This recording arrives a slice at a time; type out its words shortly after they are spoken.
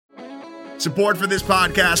Support for this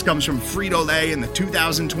podcast comes from Frito-Lay and the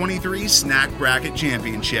 2023 Snack Bracket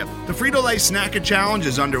Championship. The Frito-Lay Snack-It Challenge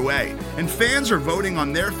is underway, and fans are voting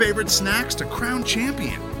on their favorite snacks to crown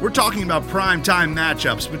champion. We're talking about prime-time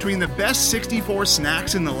matchups between the best 64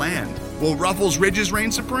 snacks in the land. Will Ruffles Ridges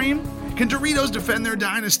reign supreme? Can Doritos defend their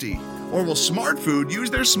dynasty? Or will Smart Food use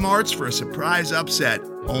their smarts for a surprise upset?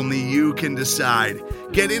 Only you can decide.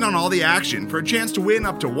 Get in on all the action for a chance to win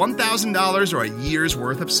up to $1,000 or a year's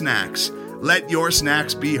worth of snacks. Let your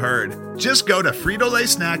snacks be heard. Just go to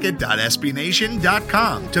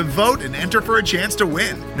fritolaysnacket.sbnation.com to vote and enter for a chance to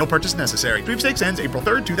win. No purchase necessary. Sweepstakes ends April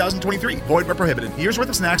 3rd, 2023. Void where prohibited. Year's worth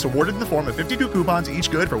of snacks awarded in the form of 52 coupons, each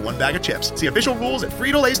good for one bag of chips. See official rules at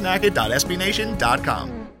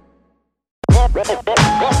fritolaysnacket.sbnation.com.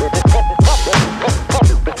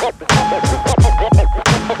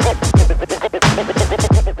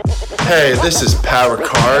 Hey, this is Power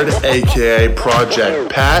Card, aka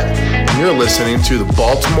Project Pat, and you're listening to the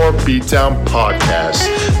Baltimore Beatdown Podcast,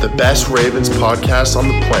 the best Ravens podcast on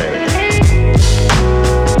the planet.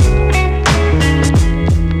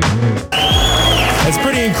 It's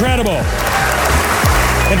pretty incredible.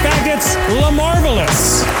 In fact, it's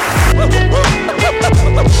LaMarvelous.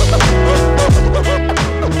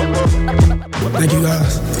 Thank you,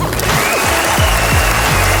 guys.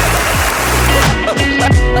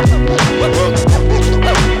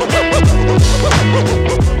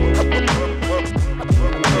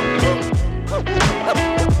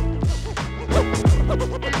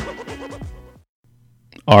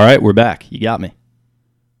 All right, we're back. You got me.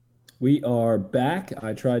 We are back.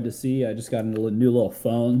 I just got a new little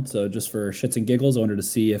phone. So just for shits and giggles, I wanted to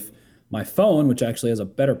see if my phone, which actually has a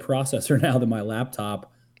better processor now than my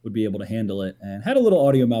laptop, would be able to handle it, and had a little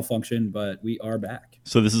audio malfunction, but we are back.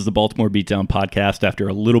 So this is the Baltimore Beatdown Podcast after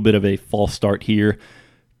a little bit of a false start here.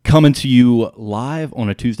 Coming to you live on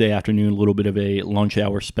a Tuesday afternoon, a little bit of a lunch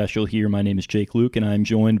hour special here. My name is Jake Luke, and I'm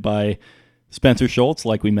joined by Spencer Schultz.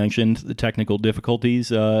 Like we mentioned, the technical difficulties,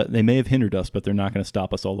 they may have hindered us, but they're not going to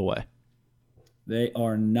stop us all the way. They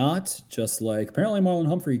are not, just like apparently Marlon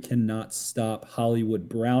Humphrey cannot stop Hollywood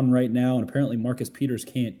Brown right now, and apparently Marcus Peters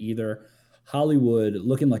can't either. Hollywood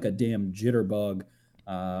looking like a damn jitterbug.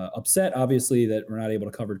 Upset, obviously, that we're not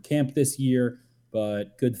able to cover camp this year,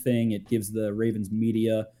 but good thing it gives the Ravens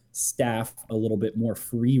media staff a little bit more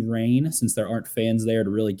free reign since there aren't fans there to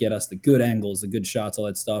really get us the good angles, the good shots, all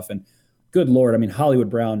that stuff. And good Lord, I mean, Hollywood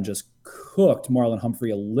Brown just cooked Marlon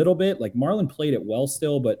Humphrey a little bit. Like, Marlon played it well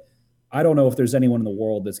still, but I don't know if there's anyone in the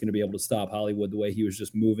world that's going to be able to stop Hollywood the way he was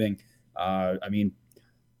just moving. I mean,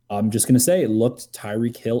 I'm just going to say it looked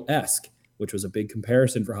Tyreek Hill-esque, which was a big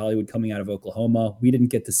comparison for Hollywood coming out of Oklahoma. We didn't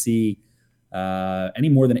get to see any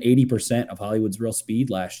more than 80% of Hollywood's real speed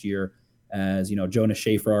last year, as, you know, Jonas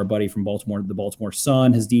Schaefer, our buddy from Baltimore, the Baltimore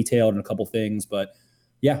Sun, has detailed in a couple things. But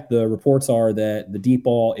yeah, the reports are that the deep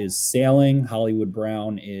ball is sailing. Hollywood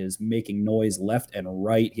Brown is making noise left and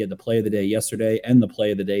right. He had the play of the day yesterday and the play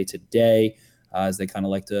of the day today, as they kind of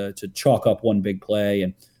like to chalk up one big play.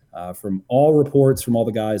 And from all reports from all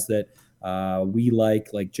the guys that we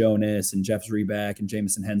like Jonas and Jeff Zrebiec and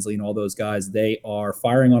Jamison Hensley and all those guys, they are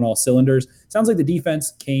firing on all cylinders. Sounds like the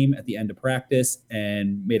defense came at the end of practice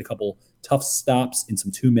and made a couple tough stops in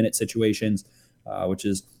some 2-minute situations, which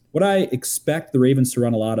is what I expect the Ravens to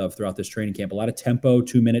run a lot of throughout this training camp. A lot of tempo,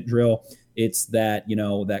 2-minute drill. It's that, you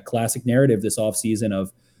know, that classic narrative this offseason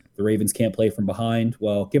of the Ravens can't play from behind.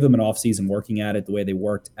 Well, give them an offseason working at it the way they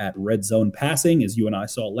worked at red zone passing, as you and I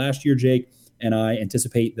saw last year, Jake. And I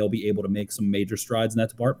anticipate they'll be able to make some major strides in that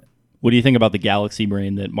department. What do you think about the galaxy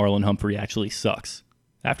brain that Marlon Humphrey actually sucks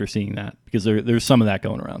after seeing that? Because there's some of that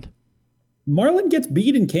going around. Marlon gets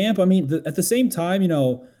beat in camp. I mean, at the same time, you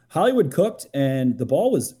know, Hollywood cooked and the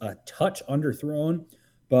ball was a touch underthrown.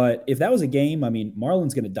 But if that was a game, I mean,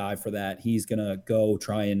 Marlon's going to dive for that. He's going to go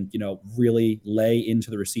try and, you know, really lay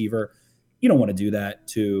into the receiver. You don't want to do that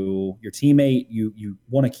to your teammate. You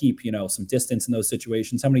want to keep, you know, some distance in those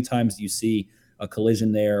situations. How many times do you see a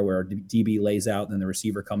collision there where DB lays out and then the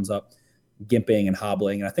receiver comes up gimping and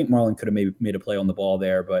hobbling? And I think Marlon could have maybe made a play on the ball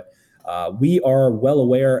there. But we are well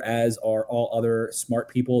aware, as are all other smart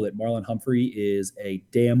people, that Marlon Humphrey is a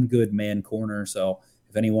damn good man corner. So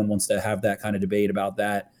if anyone wants to have that kind of debate about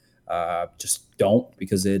that, just don't,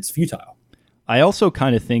 because it's futile. I also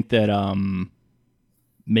kind of think that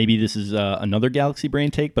maybe this is another galaxy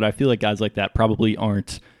brain take, but I feel like guys like that probably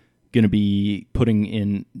aren't going to be putting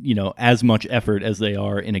in, you know, as much effort as they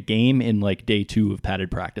are in a game in like day 2 of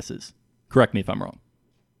padded practices. Correct me if I'm wrong.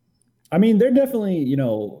 I mean, they're definitely, you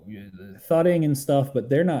know, thudding and stuff, but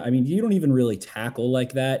they're not. I mean, you don't even really tackle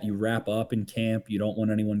like that. You wrap up in camp. You don't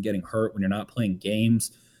want anyone getting hurt when you're not playing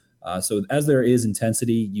games. So as there is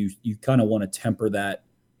intensity, you kind of want to temper that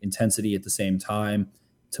intensity at the same time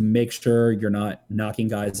to make sure you're not knocking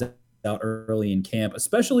guys out early in camp,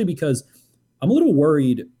 especially because I'm a little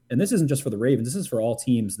worried, and this isn't just for the Ravens, this is for all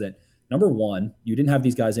teams, that number one, you didn't have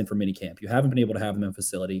these guys in for minicamp. You haven't been able to have them in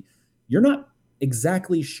facility. You're not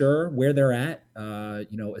exactly sure where they're at,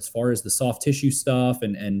 as far as the soft tissue stuff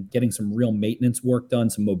and getting some real maintenance work done,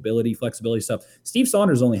 some mobility, flexibility stuff. Steve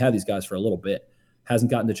Saunders only had these guys for a little bit, hasn't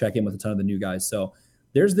gotten to check in with a ton of the new guys. So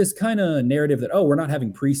there's this kind of narrative that, we're not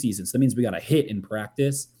having preseason, so that means we got to hit in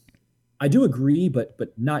practice. I do agree, but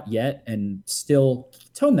not yet, and still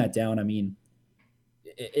tone that down. I mean,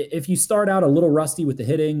 if you start out a little rusty with the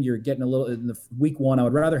hitting, you're getting a little in the week one. I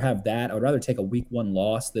would rather have that. I would rather take a week one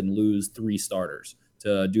loss than lose 3 starters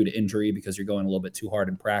due to injury because you're going a little bit too hard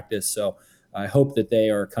in practice. So I hope that they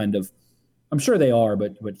are kind of, I'm sure they are,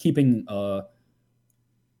 but keeping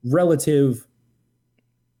relative,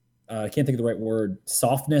 I can't think of the right word,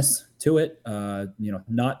 softness to it,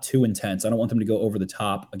 not too intense. I don't want them to go over the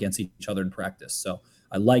top against each other in practice. So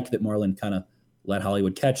I like that Marlon kind of let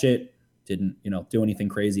Hollywood catch it. Didn't, do anything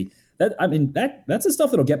crazy. That's the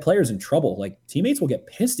stuff that'll get players in trouble. Like, teammates will get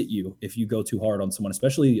pissed at you if you go too hard on someone,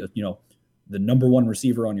 especially, the number one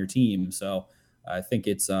receiver on your team. So I think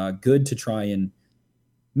it's good to try and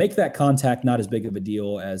make that contact not as big of a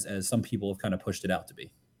deal as some people have kind of pushed it out to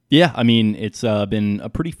be. Yeah, I mean, it's been a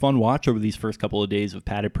pretty fun watch over these first couple of days of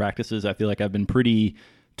padded practices. I feel like I've been pretty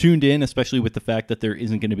tuned in, especially with the fact that there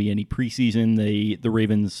isn't going to be any preseason. The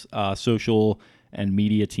Ravens social and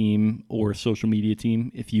media team, or social media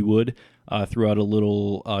team, if you would, threw out a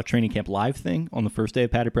little training camp live thing on the first day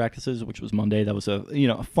of padded practices, which was Monday. That was a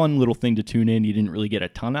fun little thing to tune in. You didn't really get a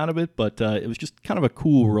ton out of it, but it was just kind of a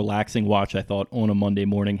cool, relaxing watch, I thought, on a Monday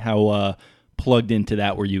morning. How plugged into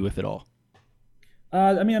that were you, if at all?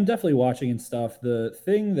 I'm definitely watching and stuff. The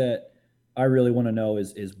thing that I really want to know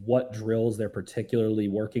is what drills they're particularly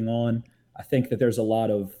working on. I think that there's a lot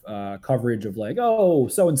of coverage of like,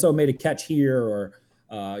 so-and-so made a catch here, or,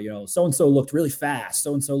 so-and-so looked really fast,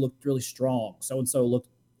 so-and-so looked really strong, so-and-so looked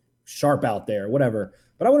sharp out there, whatever.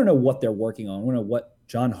 But I want to know what they're working on. I want to know what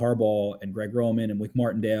John Harbaugh and Greg Roman and Wink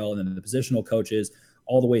Martindale and then the positional coaches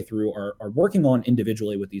all the way through are working on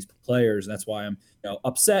individually with these players. And that's why I'm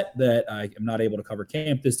upset that I am not able to cover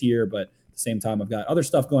camp this year, but at the same time, I've got other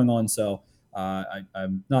stuff going on. So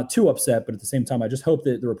I'm not too upset, but at the same time, I just hope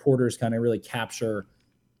that the reporters kind of really capture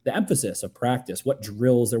the emphasis of practice, what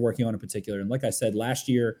drills they're working on in particular. And like I said, last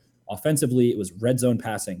year, offensively, it was red zone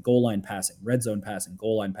passing, goal line passing, red zone passing,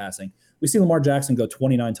 goal line passing. We see Lamar Jackson go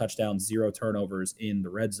 29 touchdowns, 0 turnovers in the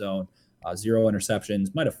red zone, 0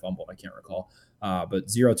 interceptions, might have fumbled, I can't recall, but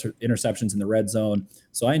 0 interceptions in the red zone.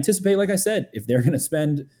 So I anticipate, like I said, if they're going to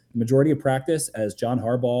spend the majority of practice, as John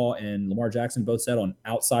Harbaugh and Lamar Jackson both said, on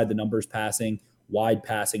outside the numbers passing, wide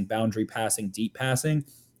passing, boundary passing, deep passing,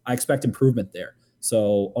 I expect improvement there.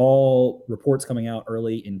 So all reports coming out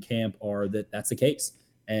early in camp are that that's the case.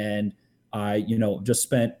 And I, just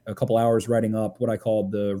spent a couple hours writing up what I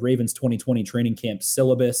called the Ravens 2020 training camp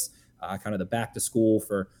syllabus, kind of the back to school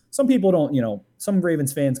for some people. Some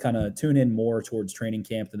Ravens fans kind of tune in more towards training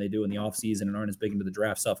camp than they do in the offseason and aren't as big into the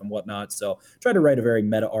draft stuff and whatnot. So try to write a very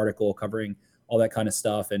meta article covering all that kind of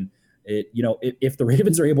stuff. And if the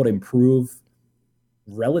Ravens are able to improve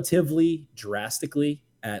relatively drastically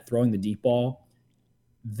at throwing the deep ball,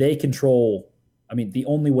 they control. The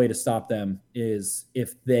only way to stop them is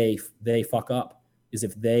if they fuck up, is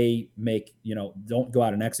if they make, don't go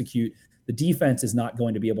out and execute. The defense is not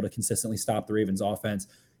going to be able to consistently stop the Ravens offense.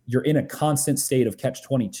 You're in a constant state of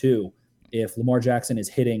catch-22 if Lamar Jackson is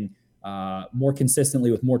hitting more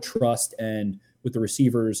consistently with more trust and with the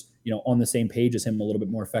receivers, on the same page as him a little bit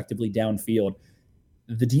more effectively downfield.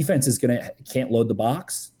 The defense is can't load the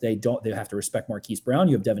box. They have to respect Marquise Brown.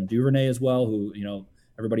 You have Devin Duvernay as well, who,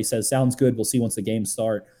 everybody says sounds good. We'll see once the games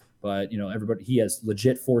start. But, he has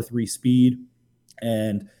legit 4.3 speed.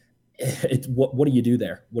 And what do you do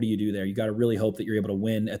there? What do you do there? You got to really hope that you're able to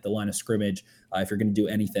win at the line of scrimmage if you're going to do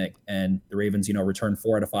anything. And the Ravens, return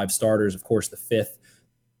 4 out of 5 starters. Of course, the 5th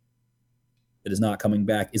that is not coming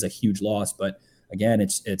back is a huge loss. But again,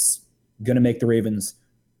 it's going to make the Ravens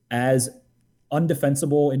as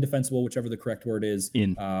indefensible, whichever the correct word is,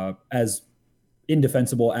 as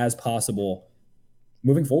indefensible as possible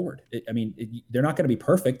moving forward. They're not going to be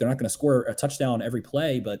perfect. They're not going to score a touchdown every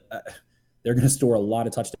play, but they're going to store a lot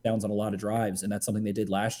of touchdowns on a lot of drives, and that's something they did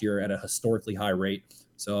last year at a historically high rate.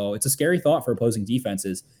 So it's a scary thought for opposing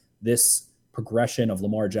defenses, this progression of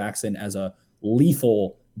Lamar Jackson as a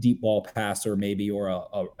lethal deep ball passer maybe, or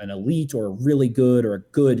an elite or a really good or a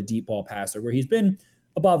good deep ball passer, where he's been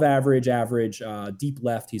above average, deep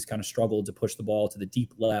left. He's kind of struggled to push the ball to the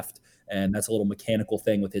deep left, and that's a little mechanical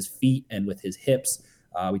thing with his feet and with his hips.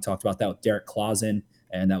 We talked about that with Derek Clausen,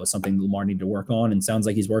 and that was something Lamar needed to work on, and sounds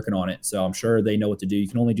like he's working on it. So I'm sure they know what to do. You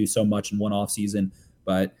can only do so much in one offseason,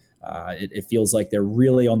 but it feels like they're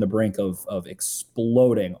really on the brink of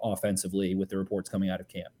exploding offensively with the reports coming out of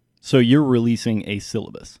camp. So you're releasing a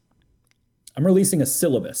syllabus. I'm releasing a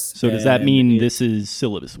syllabus. So does that mean this is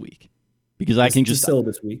syllabus week? Because I can just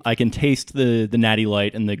syllabus week. I can taste the Natty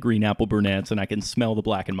Light and the green apple brunettes, and I can smell the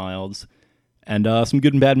black and milds, and some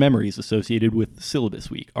good and bad memories associated with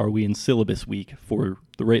syllabus week. Are we in syllabus week for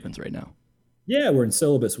the Ravens right now? Yeah, we're in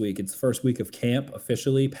syllabus week. It's the first week of camp,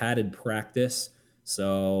 officially padded practice.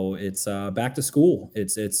 So it's back to school.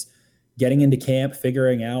 It's getting into camp,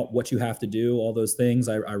 figuring out what you have to do, all those things.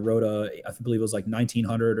 I wrote I believe it was like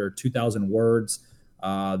 1,900 or 2,000 words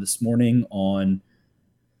this morning on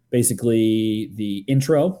basically the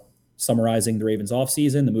intro, summarizing the Ravens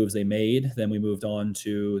offseason, the moves they made. Then we moved on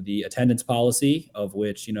to the attendance policy, of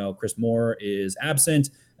which, Chris Moore is absent,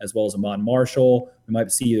 as well as Amon Marshall. We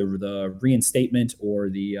might see the reinstatement or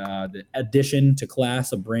the addition to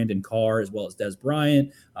class of Brandon Carr, as well as Des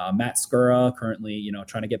Bryant. Matt Skura currently,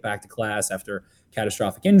 trying to get back to class after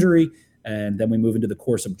catastrophic injury. And then we move into the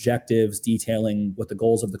course objectives, detailing what the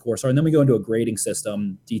goals of the course are. And then we go into a grading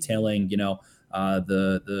system detailing,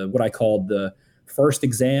 the what I called the first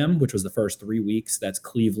exam, which was the first 3 weeks. That's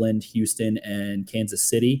Cleveland, Houston, and Kansas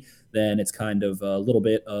City. Then it's kind of a little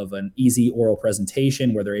bit of an easy oral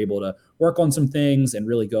presentation where they're able to work on some things and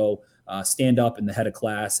really go stand up in the head of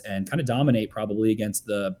class and kind of dominate probably against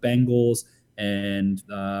the Bengals and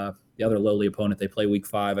the other lowly opponent they play week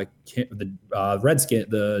 5.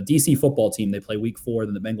 The DC football team, they play week 4,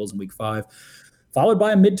 then the Bengals in week 5. Followed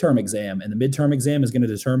by a midterm exam. And the midterm exam is going to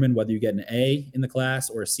determine whether you get an A in the class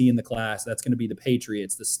or a C in the class. That's going to be the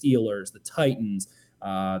Patriots, the Steelers, the Titans,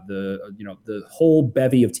 the whole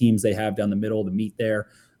bevy of teams they have down the middle to meet there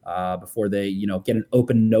before they, get an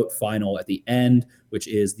open note final at the end, which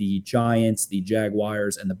is the Giants, the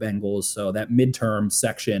Jaguars, and the Bengals. So that midterm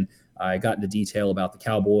section, I got into detail about the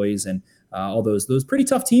Cowboys and all those pretty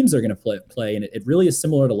tough teams they're going to play. And it really is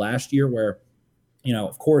similar to last year where,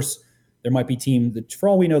 of course, there might be team that, for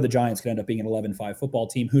all we know, the Giants could end up being an 11-5 football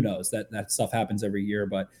team. Who knows? That stuff happens every year,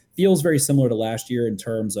 but feels very similar to last year in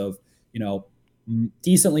terms of,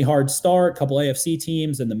 decently hard start, couple AFC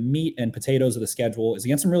teams, and the meat and potatoes of the schedule is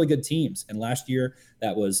against some really good teams. And last year,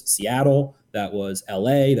 that was Seattle, that was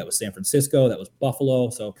LA, that was San Francisco, that was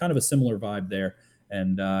Buffalo. So kind of a similar vibe there.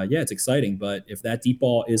 And it's exciting. But if that deep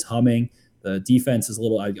ball is humming, the defense is a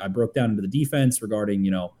little, I broke down into the defense regarding,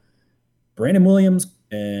 Brandon Williams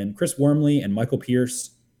and Chris Wormley and Michael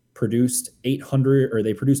Pierce produced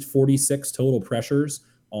 46 total pressures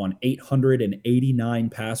on 889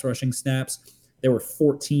 pass rushing snaps. There were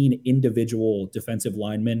 14 individual defensive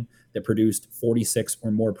linemen that produced 46 or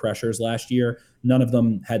more pressures last year. None of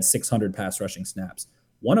them had 600 pass rushing snaps.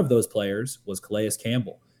 One of those players was Calais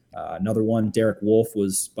Campbell. Another one, Derek Wolfe,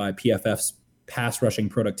 was by PFF's pass rushing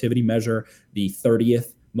productivity measure the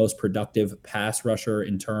 30th most productive pass rusher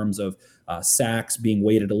in terms of sacks being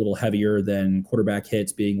weighted a little heavier than quarterback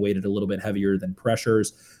hits, being weighted a little bit heavier than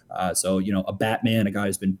pressures. A Batman,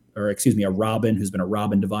 a Robin, who's been a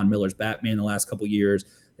Robin Devon Miller's Batman the last couple of years.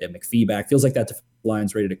 They have McPhee back. Feels like that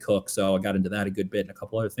line's ready to cook. So I got into that a good bit and a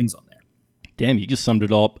couple other things on there. Damn, you just summed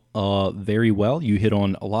it up very well. You hit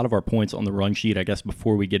on a lot of our points on the run sheet. I guess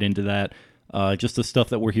before we get into that, just the stuff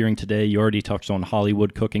that we're hearing today, you already touched on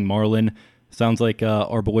Hollywood cooking Marlin. Sounds like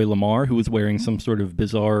our boy Lamar, who was wearing some sort of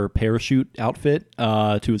bizarre parachute outfit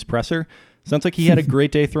to his presser. Sounds like he had a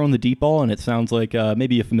great day throwing the deep ball, and it sounds like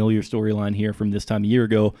maybe a familiar storyline here from this time a year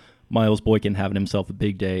ago, Miles Boykin having himself a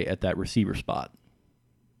big day at that receiver spot.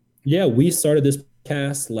 Yeah, we started this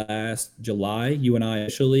podcast last July. You and I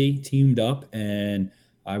initially teamed up, and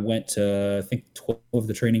I went to, I think, 12 of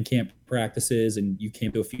the training camp practices, and you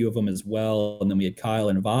came to a few of them as well. And then we had Kyle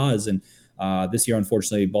and Vaz, and this year,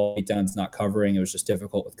 unfortunately, Ball Beatdown's not covering. It was just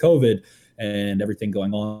difficult with COVID and everything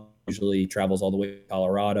going on. Usually travels all the way to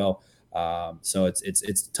Colorado. So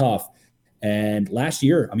it's tough. And last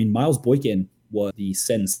year, Miles Boykin was the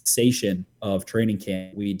sensation of training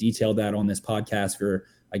camp. We detailed that on this podcast for,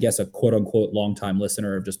 I guess, a quote unquote longtime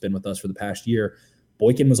listener have just been with us for the past year.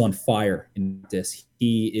 Boykin was on fire in this.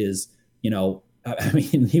 He is,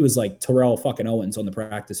 he was like Terrell fucking Owens on the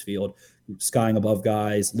practice field, skying above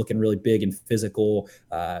guys, looking really big and physical,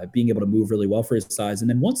 being able to move really well for his size. And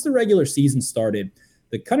then once the regular season started,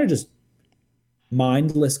 the kind of just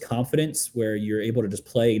mindless confidence where you're able to just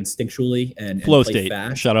play instinctually and flow play state.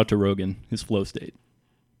 Fast. Shout out to Rogan, his flow state.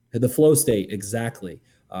 The flow state, exactly.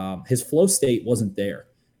 His flow state wasn't there.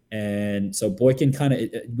 And so Boykin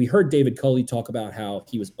we heard David Culley talk about how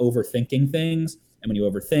he was overthinking things. And when you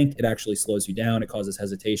overthink, it actually slows you down. It causes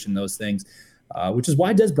hesitation, those things, which is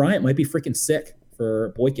why Des Bryant might be freaking sick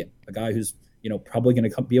for Boykin, a guy who's, probably going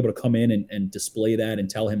to be able to come in and display that and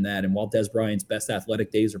tell him that. And while Des Bryant's best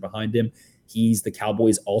athletic days are behind him, he's the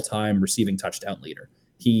Cowboys' all-time receiving touchdown leader.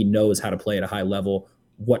 He knows how to play at a high level,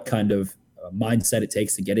 what kind of mindset it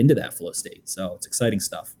takes to get into that flow state. So it's exciting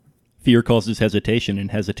stuff. Fear causes hesitation,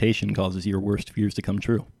 and hesitation causes your worst fears to come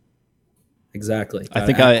true. Exactly. I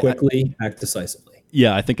think act decisively.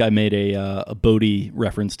 Yeah, I think I made a Bodie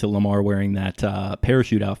reference to Lamar wearing that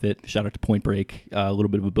parachute outfit. Shout out to Point Break. A little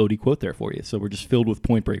bit of a Bodie quote there for you. So we're just filled with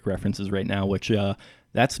Point Break references right now, which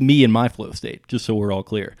that's me in my flow state, just so we're all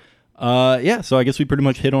clear. So I guess we pretty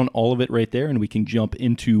much hit on all of it right there, and we can jump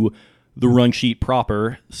into the run sheet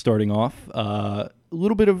proper, starting off. A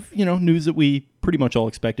little bit of news that we pretty much all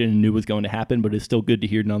expected and knew was going to happen, but it's still good to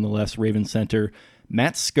hear nonetheless. Ravens center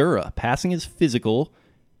Matt Skura passing his physical,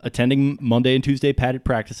 attending Monday and Tuesday padded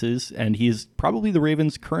practices, and he is probably the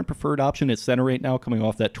Ravens' current preferred option at center right now, coming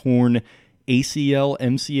off that torn ACL,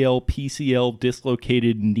 MCL, PCL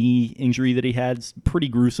dislocated knee injury that he had. It's pretty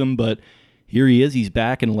gruesome, but here he is. He's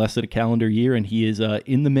back in less than a calendar year, and he is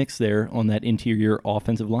in the mix there on that interior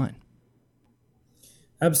offensive line.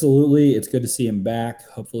 Absolutely. It's good to see him back.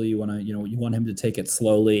 Hopefully you want him to take it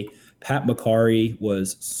slowly. Pat Macari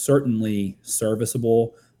was certainly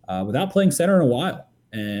serviceable without playing center in a while.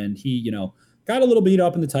 And he, got a little beat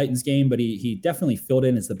up in the Titans game, but he definitely filled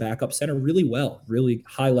in as the backup center really well. Really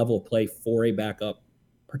high level of play for a backup,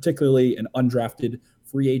 particularly an undrafted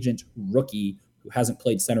free agent rookie who hasn't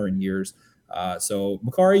played center in years. So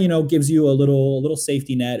Macari, gives you a little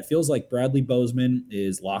safety net. It feels like Bradley Bozeman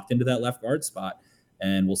is locked into that left guard spot.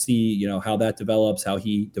 And we'll see, how that develops, how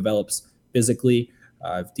he develops physically.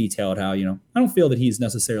 I've detailed how, I don't feel that he's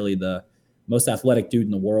necessarily the most athletic dude in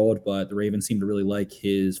the world, but the Ravens seem to really like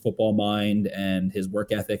his football mind and his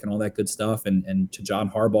work ethic and all that good stuff. And to John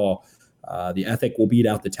Harbaugh, the ethic will beat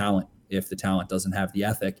out the talent if the talent doesn't have the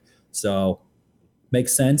ethic. So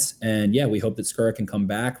makes sense. And yeah, we hope that Skura can come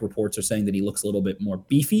back. Reports are saying that he looks a little bit more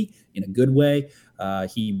beefy in a good way.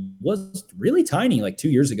 He was really tiny like 2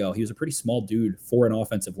 years ago. He was a pretty small dude for an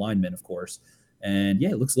offensive lineman, of course. And yeah,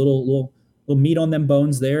 it looks a little meat on them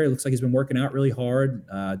bones there. It looks like he's been working out really hard.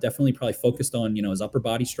 Definitely probably focused on, his upper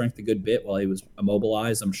body strength a good bit while he was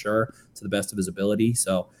immobilized, I'm sure, to the best of his ability.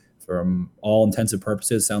 So from all intents and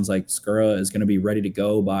purposes, sounds like Skura is going to be ready to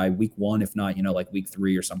go by week 1, if not, like week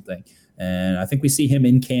 3 or something. And I think we see him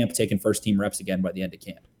in camp taking first team reps again by the end of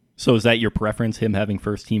camp. So is that your preference, him having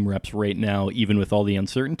first team reps right now, even with all the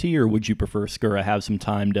uncertainty, or would you prefer Skura have some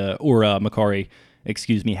time Macari,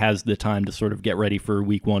 has the time to sort of get ready for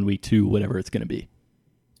week 1, week 2, whatever it's going to be?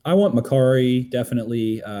 I want Macari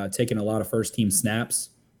definitely taking a lot of first team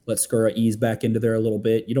snaps. Let Skura ease back into there a little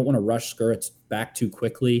bit. You don't want to rush Skura back too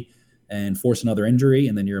quickly and force another injury,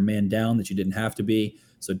 and then you're a man down that you didn't have to be.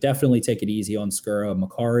 So definitely take it easy on Skura.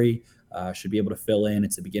 Macari should be able to fill in.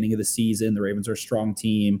 It's the beginning of the season. The Ravens are a strong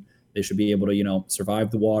team. They should be able to,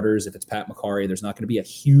 survive the waters. If it's Pat Macari, there's not going to be a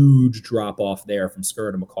huge drop off there from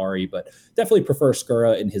Skura to Macari, but definitely prefer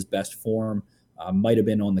Skura in his best form. Might have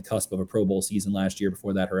been on the cusp of a Pro Bowl season last year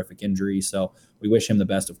before that horrific injury. So we wish him the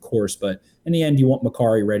best, of course. But in the end, you want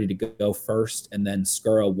Macari ready to go first, and then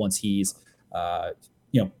Skura once he's,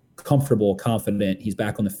 comfortable, confident, he's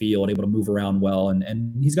back on the field, able to move around well,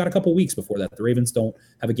 and he's got a couple weeks before that. The Ravens don't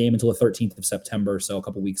have a game until the 13th of September, so a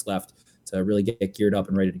couple weeks left to really get geared up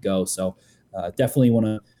and ready to go. So definitely want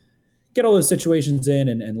to get all those situations in.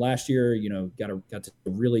 And last year, got to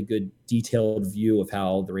a really good detailed view of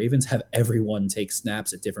how the Ravens have everyone take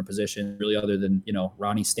snaps at different positions, really, other than,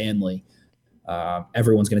 Ronnie Stanley.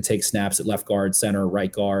 Everyone's going to take snaps at left guard, center,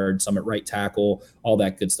 right guard, some at right tackle, all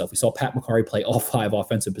that good stuff. We saw Pat Macari play all 5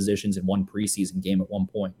 offensive positions in one preseason game at one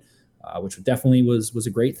point, which definitely was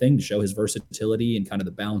a great thing to show his versatility and kind of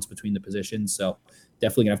the balance between the positions. So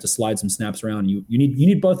definitely gonna have to slide some snaps around. You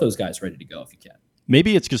need both those guys ready to go if you can.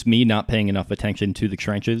 Maybe it's just me not paying enough attention to the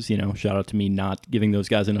trenches. Shout out to me not giving those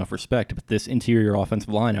guys enough respect. But this interior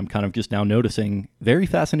offensive line, I'm kind of just now noticing very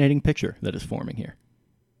fascinating picture that is forming here.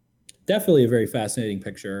 Definitely a very fascinating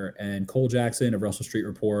picture. And Cole Jackson of Russell Street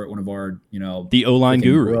Report, one of our, the O-line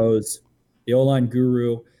guru, bros, the O-line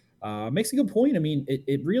guru, makes a good point. I mean,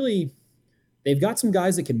 it really, they've got some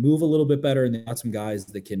guys that can move a little bit better, and they've got some guys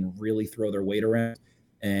that can really throw their weight around.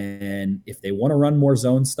 And if they want to run more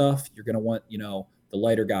zone stuff, you're going to want, the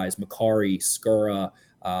lighter guys, Macari, Skura,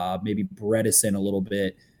 maybe Bredesen a little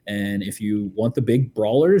bit. And if you want the big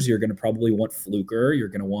brawlers, you're going to probably want Fluker. You're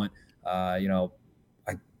going to want, I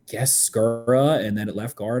guess Skura, and then at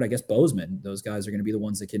left guard, I guess Bozeman. Those guys are going to be the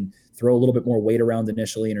ones that can throw a little bit more weight around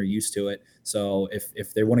initially and are used to it. So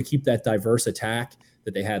if they want to keep that diverse attack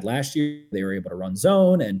that they had last year, they were able to run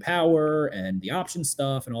zone and power and the option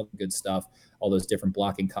stuff and all the good stuff, all those different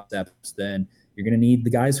blocking concepts, then you're going to need the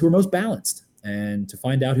guys who are most balanced. And to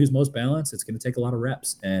find out who's most balanced, it's going to take a lot of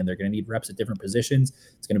reps, and they're going to need reps at different positions.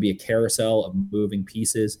 It's going to be a carousel of moving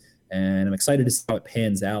pieces, and I'm excited to see how it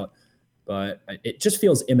pans out. But it just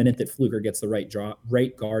feels imminent that Fluker gets the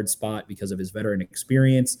right guard spot because of his veteran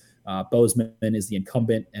experience. Bozeman is the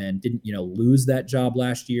incumbent and didn't, lose that job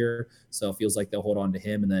last year. So it feels like they'll hold on to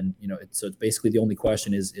him. And then, so it's basically the only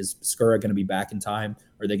question is Skura going to be back in time?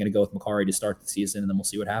 Or are they going to go with Macari to start the season? And then we'll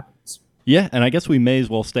see what happens. Yeah, and I guess we may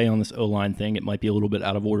as well stay on this O-line thing. It might be a little bit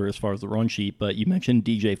out of order as far as the run sheet, but you mentioned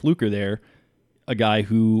DJ Fluker there, a guy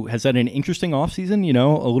who has had an interesting offseason,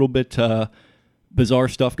 a little bit bizarre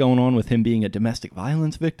stuff going on with him being a domestic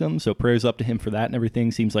violence victim, so prayers up to him for that and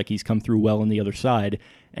everything. Seems like he's come through well on the other side,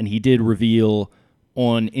 and he did reveal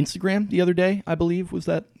on Instagram the other day, I believe, was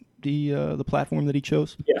that the platform that he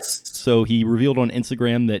chose? Yes. So he revealed on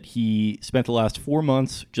Instagram that he spent the last 4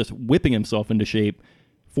 months just whipping himself into shape.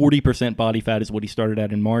 40% body fat is what he started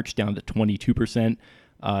at in March, down to 22%.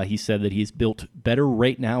 He said that he's built better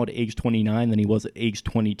right now at age 29 than he was at age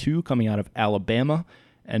 22 coming out of Alabama.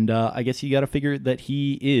 And I guess you got to figure that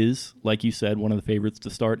he is, like you said, one of the favorites to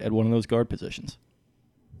start at one of those guard positions.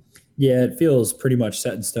 Yeah, it feels pretty much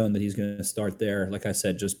set in stone that he's going to start there. Like I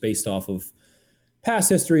said, just based off of past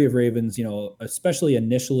history of Ravens, especially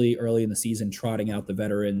initially early in the season, trotting out the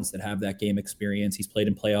veterans that have that game experience. He's played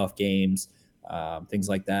in playoff games. Things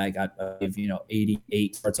like that. Got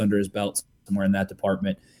 88 starts under his belt, somewhere in that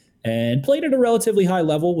department, and played at a relatively high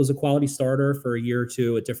level. Was a quality starter for a year or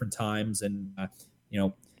two at different times, and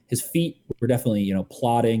his feet were definitely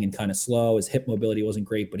plodding and kind of slow. His hip mobility wasn't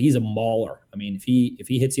great, but he's a mauler. I mean, if he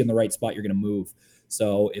hits you in the right spot, you're going to move.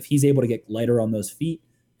 So if he's able to get lighter on those feet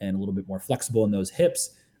and a little bit more flexible in those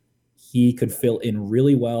hips, he could fill in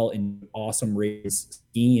really well in awesome Ravens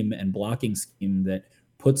scheme and blocking scheme that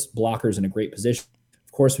puts blockers in a great position.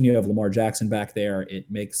 Of course, when you have Lamar Jackson back there, it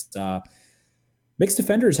makes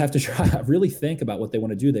defenders have to try really think about what they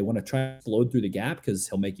want to do. They want to try to explode through the gap because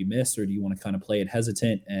he'll make you miss, or do you want to kind of play it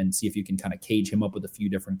hesitant and see if you can kind of cage him up with a few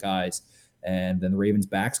different guys? And then the Ravens'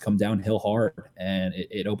 backs come downhill hard, and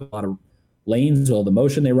it opens a lot of lanes, all the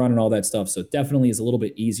motion they run and all that stuff. So it definitely is a little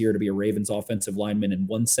bit easier to be a Ravens offensive lineman in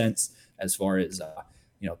one sense, as far as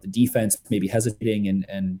the defense maybe hesitating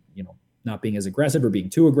and not being as aggressive or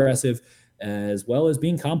being too aggressive, as well as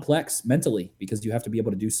being complex mentally, because you have to be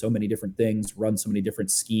able to do so many different things, run so many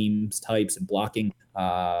different schemes, types, and blocking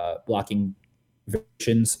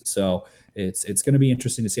variations. So it's going to be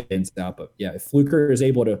interesting to see how it ends out. But yeah, if Fluker is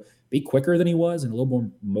able to be quicker than he was and a little more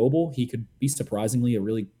mobile, he could be surprisingly a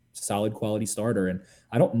really solid quality starter. And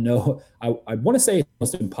I don't know, I want to say it's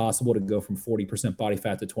almost impossible to go from 40% body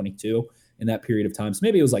fat to 22 in that period of time. So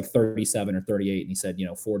maybe it was like 37 or 38, and he said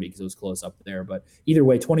 40 because it was close up there. But either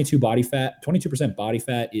way, 22% body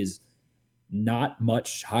fat is not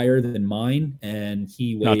much higher than mine, and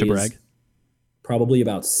he weighs, not to brag, probably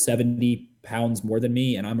about 70 pounds more than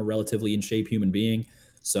me, and I'm a relatively in shape human being,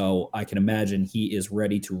 so I can imagine he is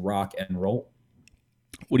ready to rock and roll.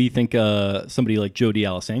 What do you think somebody like Joe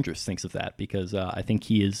D'Alessandris thinks of that? Because I think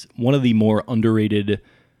he is one of the more underrated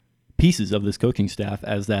pieces of this coaching staff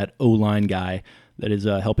as that O-line guy that is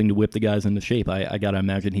helping to whip the guys into shape. I got to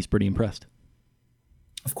imagine he's pretty impressed.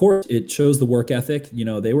 Of course, it shows the work ethic.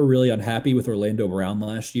 They were really unhappy with Orlando Brown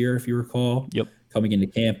last year, if you recall. Yep. Coming into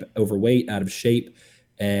camp overweight, out of shape.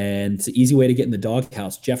 And it's an easy way to get in the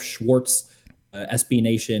doghouse. Jeff Schwartz, SB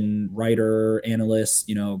Nation writer,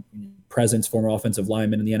 analyst, presence, former offensive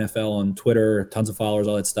lineman in the NFL on Twitter, tons of followers,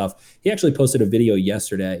 all that stuff. He actually posted a video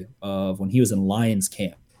yesterday of when he was in Lions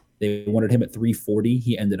camp. They wanted him at 340.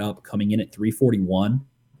 He ended up coming in at 341.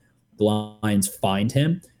 The Lions fined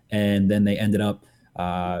him, and then they ended up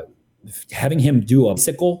having him do a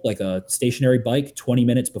bicycle, like a stationary bike, 20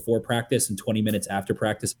 minutes before practice and 20 minutes after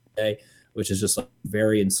practice today, which is just like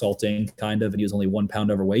very insulting, kind of. And he was only 1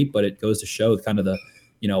 pound overweight, but it goes to show kind of the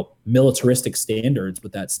militaristic standards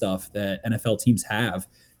with that stuff that NFL teams have.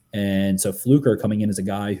 And so Fluker coming in as a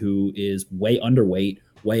guy who is way underweight,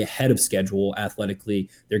 way ahead of schedule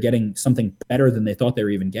athletically. They're getting something better than they thought they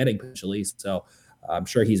were even getting potentially. So I'm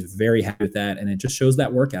sure he's very happy with that. And it just shows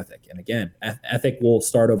that work ethic. And again, ethic will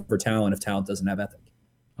start over talent if talent doesn't have ethic.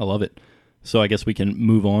 I love it. So I guess we can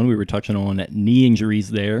move on. We were touching on knee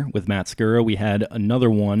injuries there with Matt Skura. We had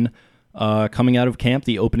another one Coming out of camp,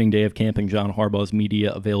 the opening day of camp and John Harbaugh's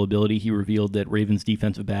media availability, he revealed that Ravens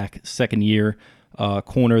defensive back, second year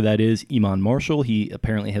corner, that is, Iman Marshall. He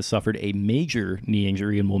apparently has suffered a major knee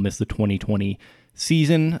injury and will miss the 2020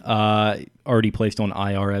 season. Already placed on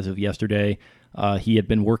IR as of yesterday. He had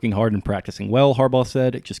been working hard and practicing well, Harbaugh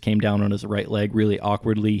said. It just came down on his right leg really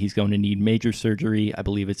awkwardly. He's going to need major surgery. I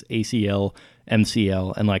believe it's ACL,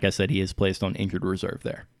 MCL, and like I said, he is placed on injured reserve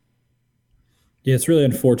there. Yeah, it's really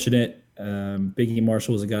unfortunate. Biggie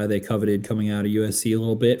Marshall was a guy they coveted coming out of USC a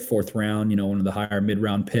little bit, 4th round, one of the higher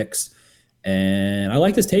mid-round picks. And I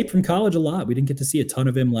liked his tape from college a lot. We didn't get to see a ton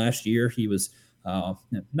of him last year. He was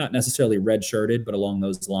not necessarily red-shirted, but along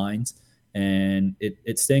those lines. And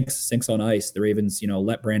it stinks on ice. The Ravens,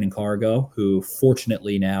 let Brandon Carr go, who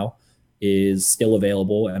fortunately now is still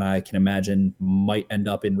available, and I can imagine might end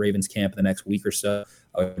up in Ravens camp in the next week or so.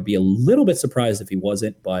 I would be a little bit surprised if he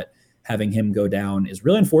wasn't, but having him go down is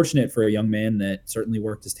really unfortunate for a young man that certainly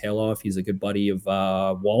worked his tail off. He's a good buddy of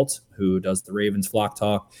Walt, who does the Ravens Flock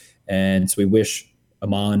Talk. And so we wish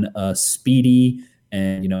Iman a speedy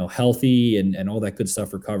and, healthy and all that good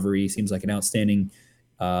stuff recovery. Seems like an outstanding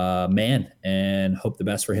man, and hope the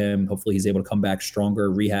best for him. Hopefully he's able to come back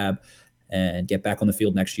stronger, rehab, and get back on the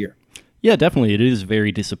field next year. Yeah, definitely. It is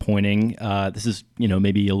very disappointing. This is,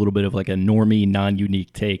 maybe a little bit of like a normie,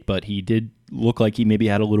 non-unique take, but he did look like he maybe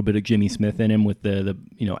had a little bit of Jimmy Smith in him with the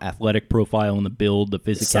athletic profile and the build, the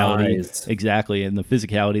physicality. Size. Exactly, and the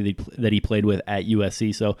physicality that he played with at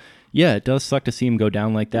USC. So, yeah, it does suck to see him go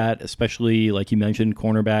down like that, especially, like you mentioned,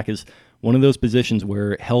 cornerback is one of those positions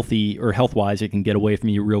where health-wise, it can get away from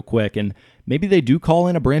you real quick. And maybe they do call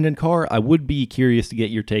in a Brandon Carr. I would be curious to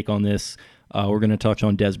get your take on this. We're going to touch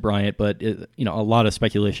on Dez Bryant, but a lot of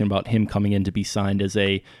speculation about him coming in to be signed as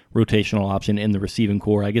a rotational option in the receiving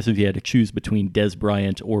core. I guess if you had to choose between Dez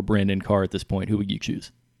Bryant or Brandon Carr at this point, who would you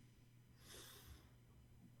choose?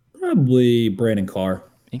 Probably Brandon Carr.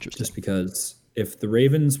 Interesting. Just because if the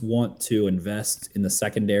Ravens want to invest in the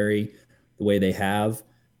secondary the way they have,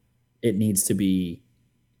 it needs to be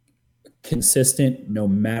consistent no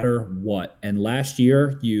matter what. And last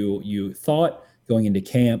year, you thought going into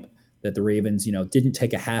camp that the Ravens, didn't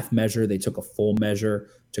take a half measure. They took a full measure,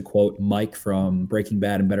 to quote Mike from Breaking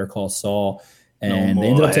Bad and Better Call Saul. And they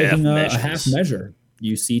ended up taking a half measure.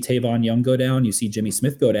 You see Tavon Young go down. You see Jimmy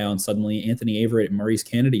Smith go down. Suddenly, Anthony Averett and Maurice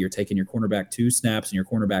Kennedy, you're taking your cornerback 2 snaps and your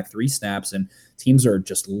cornerback 3 snaps. And teams are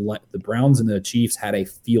just the Browns and the Chiefs had a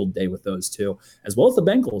field day with those two, as well as the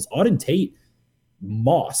Bengals. Auden Tate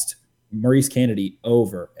mossed Maurice Kennedy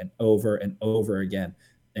over and over and over again.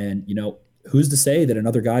 And, who's to say that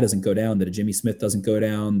another guy doesn't go down, that a Jimmy Smith doesn't go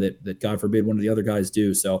down, that God forbid one of the other guys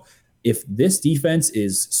do. So if this defense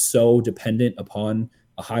is so dependent upon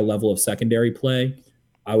a high level of secondary play,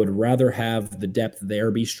 I would rather have the depth there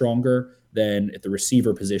be stronger than at the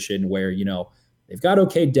receiver position where, they've got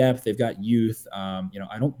okay depth, they've got youth. I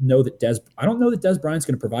don't know that Dez Bryant's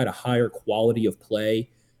going to provide a higher quality of play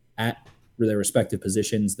at their respective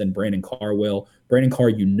positions than Brandon Carr will. Brandon Carr,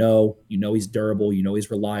 he's durable, he's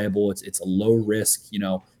reliable. It's a low risk,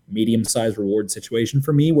 medium-sized reward situation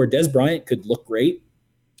for me, where Dez Bryant could look great.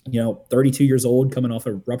 32 years old, coming off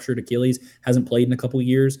a ruptured Achilles, hasn't played in a couple of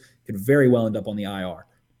years, could very well end up on the IR.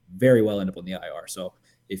 So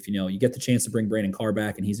if, you get the chance to bring Brandon Carr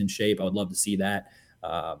back and he's in shape, I would love to see that.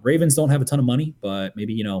 Ravens don't have a ton of money, but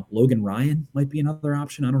maybe, Logan Ryan might be another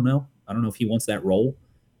option. I don't know if he wants that role.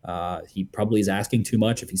 He probably is asking too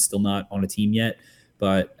much if he's still not on a team yet,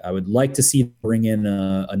 but I would like to see bring in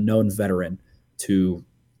a known veteran to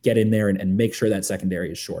get in there and make sure that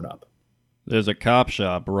secondary is shored up. There's a cop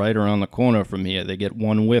shop right around the corner from here. They get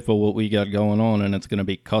one whiff of what we got going on, and it's going to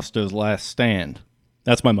be Custer's Last Stand.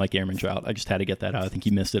 That's my Mike Ehrman shout. I just had to get that out. I think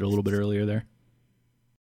you missed it a little bit earlier there.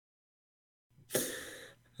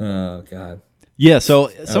 Oh, God. Yeah, so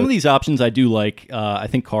some of these options I do like. I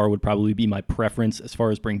think Carr would probably be my preference as far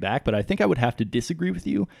as bring back, but I think I would have to disagree with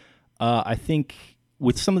you. I think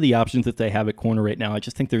with some of the options that they have at corner right now, I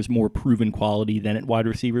just think there's more proven quality than at wide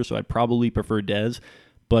receiver, so I'd probably prefer Dez.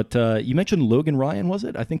 But you mentioned Logan Ryan, was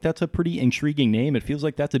it? I think that's a pretty intriguing name. It feels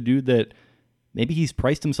like that's a dude that maybe he's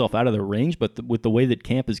priced himself out of the range, but with the way that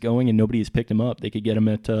camp is going and nobody has picked him up, they could get him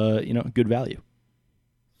at good value.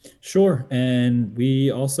 Sure. And we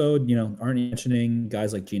also, aren't mentioning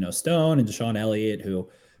guys like Geno Stone and Deshaun Elliott, who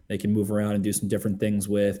they can move around and do some different things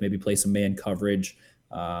with, maybe play some man coverage.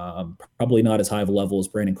 Probably not as high of a level as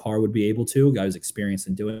Brandon Carr would be able to, a guy who's experienced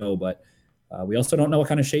in doing so, but we also don't know what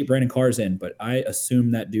kind of shape Brandon Carr's in, but I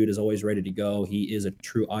assume that dude is always ready to go. He is a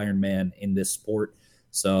true Iron Man in this sport.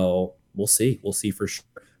 So we'll see. We'll see for sure.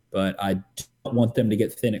 but I don't want them to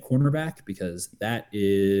get thin at cornerback because that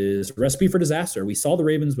is a recipe for disaster. We saw the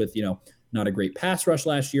Ravens with, not a great pass rush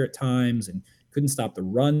last year at times and couldn't stop the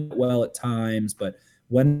run well at times. But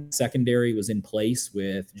when secondary was in place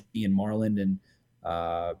with Ian Marlin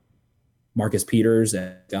and Marcus Peters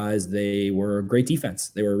and guys, they were a great defense.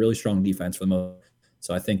 They were a really strong defense for the most.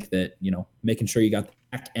 So I think that, making sure you got the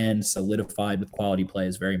back end solidified with quality play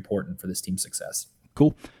is very important for this team's success.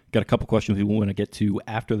 Cool. Got a couple questions we want to get to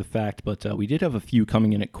after the fact, but we did have a few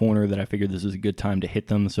coming in at corner that I figured this is a good time to hit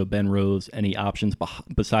them. So Ben Rose, any options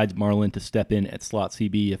besides Marlin to step in at slot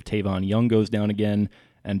CB if Tavon Young goes down again?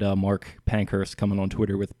 And Mark Pankhurst coming on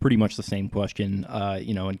Twitter with pretty much the same question,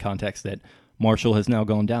 in context that Marshall has now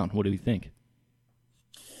gone down. What do you think?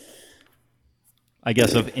 I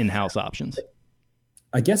guess of in-house options.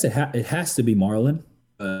 I guess it has to be Marlin,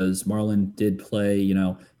 because Marlin did play,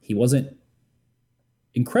 he wasn't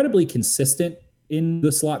incredibly consistent in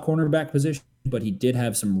the slot cornerback position, but he did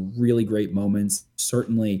have some really great moments,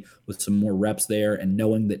 certainly with some more reps there, and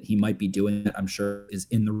knowing that he might be doing it, I'm sure is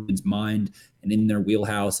in the Ravens' mind and in their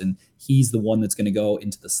wheelhouse, and he's the one that's going to go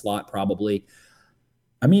into the slot probably.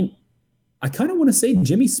 I mean, I kind of want to say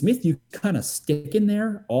Jimmy Smith, you kind of stick in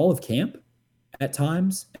there all of camp at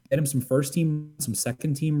times, get him some first team, some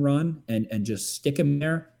second team run, and just stick him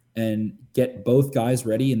there and get both guys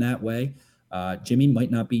ready in that way. Jimmy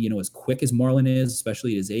might not be, as quick as Marlin is,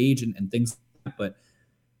 especially at his age and things like that, but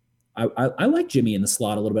I like Jimmy in the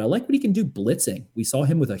slot a little bit. I like what he can do blitzing. We saw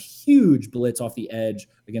him with a huge blitz off the edge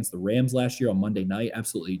against the Rams last year on Monday night,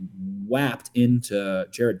 absolutely whapped into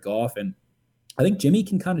Jared Goff. And I think Jimmy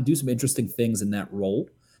can kind of do some interesting things in that role.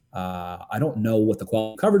 I don't know what the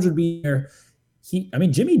quality coverage would be there.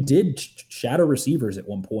 Jimmy did shadow receivers at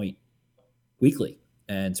one point weekly,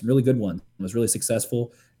 and some really good ones. It was really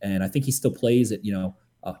successful. And I think he still plays at,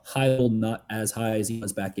 a high level, not as high as he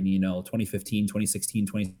was back in, 2015, 2016,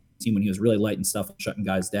 2017, when he was really lighting stuff and shutting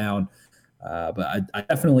guys down. But I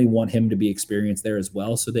definitely want him to be experienced there as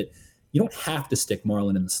well, so that you don't have to stick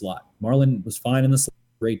Marlin in the slot. Marlin was fine in the slot,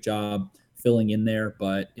 great job filling in there.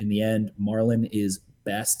 But in the end, Marlin is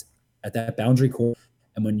best at that boundary corner.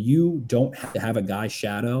 And when you don't have to have a guy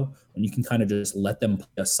shadow, when you can kind of just let them play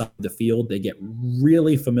aside the field, they get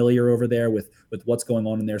really familiar over there with what's going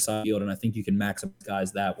on in their side field. And I think you can maximize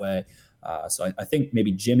guys that way. So I think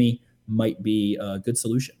maybe Jimmy might be a good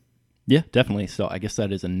solution. Yeah, definitely. So I guess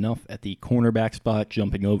that is enough at the cornerback spot.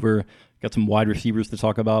 Jumping over, got some wide receivers to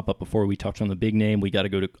talk about. But before we touch on the big name, we got to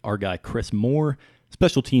go to our guy, Chris Moore.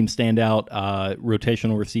 Special team standout,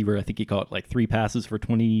 rotational receiver. I think he caught like 3 passes for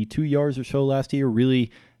 22 yards or so last year.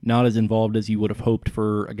 Really not as involved as you would have hoped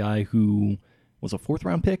for a guy who was a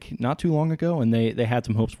 4th-round pick not too long ago, and they had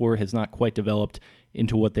some hopes for. Has not quite developed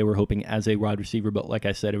into what they were hoping as a wide receiver, but like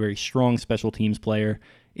I said, a very strong special teams player.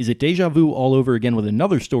 Is it deja vu all over again with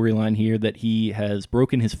another storyline here that he has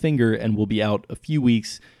broken his finger and will be out a few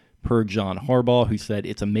weeks per John Harbaugh, who said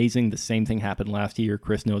it's amazing. The same thing happened last year.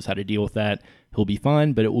 Chris knows how to deal with that. He'll be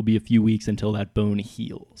fine, but it will be a few weeks until that bone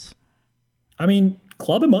heals.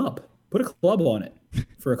 Club him up. Put a club on it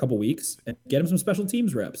for a couple weeks and get him some special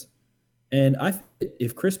teams reps. And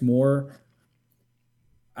if Chris Moore,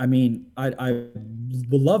 I would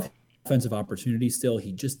love offensive opportunity still.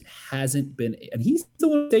 He just hasn't been, and he's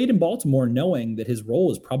still stayed in Baltimore knowing that his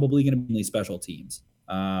role is probably going to be special teams.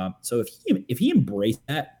 So if he embraced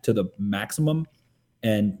that to the maximum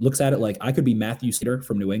and looks at it like I could be Matthew Slater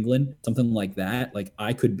from New England, something like that, like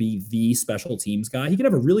I could be the special teams guy, he could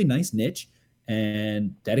have a really nice niche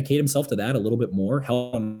and dedicate himself to that a little bit more,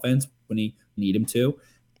 help on offense when he need him to.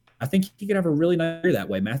 I think he could have a really nice year that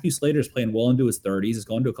way. Matthew Slater is playing well into his 30s. He's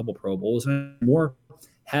gone to a couple Pro Bowls, and Moore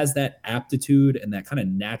has that aptitude and that kind of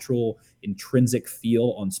natural intrinsic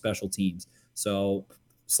feel on special teams. So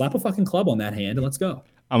slap a fucking club on that hand and let's go.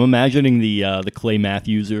 I'm imagining the Clay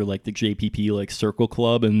Matthews or like the JPP like circle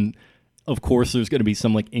club, and of course there's going to be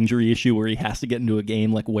some like injury issue where he has to get into a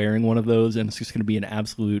game like wearing one of those, and it's just going to be an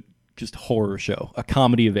absolute just horror show, a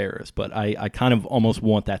comedy of errors. But I kind of almost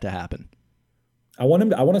want that to happen. I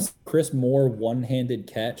want to see Chris Moore one-handed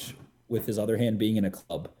catch with his other hand being in a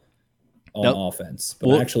club on offense. But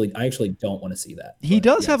I actually don't want to see that. He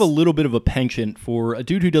does have a little bit of a penchant for a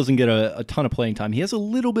dude who doesn't get a ton of playing time. He has a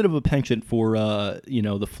little bit of a penchant for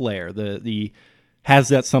the flair, the has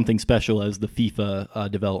that something special, as the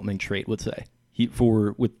FIFA development trait would say.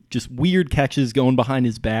 With just weird catches going behind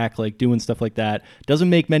his back, like doing stuff like that. Doesn't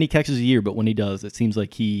make many catches a year, but when he does, it seems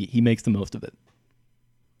like he makes the most of it.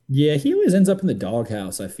 Yeah, he always ends up in the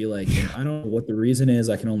doghouse, I feel like. And I don't know what the reason is.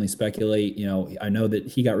 I can only speculate. I know that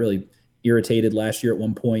he got really irritated last year at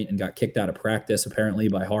one point and got kicked out of practice, apparently,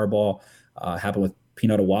 by Harbaugh. Happened with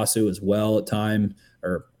Peanut Owasu as well at time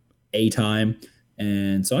or a time.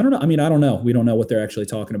 And so I don't know. I mean, I don't know. We don't know what they're actually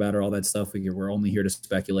talking about or all that stuff. We're only here to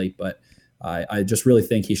speculate, but I just really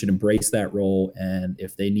think he should embrace that role. And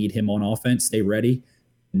if they need him on offense, stay ready.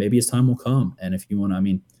 Maybe his time will come. And if you want to, I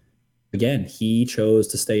mean, again, he chose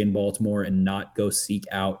to stay in Baltimore and not go seek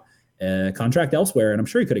out a contract elsewhere. And I'm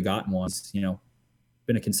sure he could have gotten one. He's,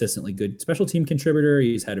 been a consistently good special team contributor.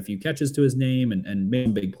 He's had a few catches to his name and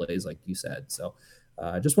made big plays, like you said. So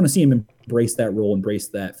I just want to see him embrace that role, embrace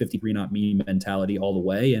that 53 not me mentality all the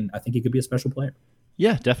way. And I think he could be a special player.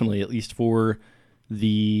 Yeah, definitely. At least for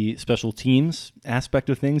the special teams aspect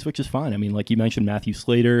of things, which is fine. I mean, like you mentioned, Matthew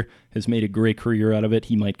Slater has made a great career out of it.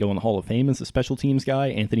 He might go in the Hall of Fame as a special teams guy.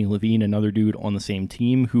 Anthony Levine, another dude on the same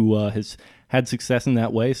team who has had success in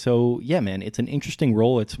that way. So yeah, man, it's an interesting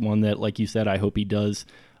role. It's one that, like you said, I hope he does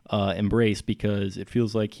embrace, because it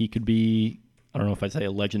feels like he could be, I don't know if I'd say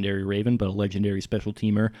a legendary Raven, but a legendary special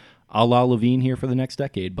teamer a la Levine here for the next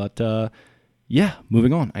decade. But yeah,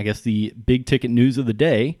 moving on. I guess the big ticket news of the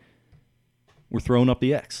day, we're throwing up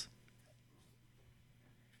the X.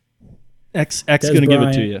 X going to give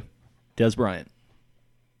it to you. Dez Bryant.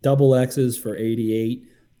 Double X's for 88.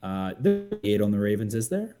 There's 8 on the Ravens, is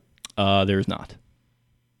there? There's not.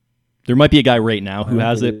 There might be a guy right now who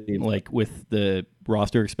has it, like with the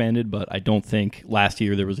roster expanded, but I don't think last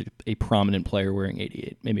year there was a prominent player wearing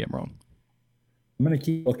 88. Maybe I'm wrong. I'm going to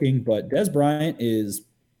keep looking, but Dez Bryant is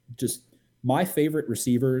just my favorite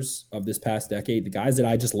receivers of this past decade. The guys that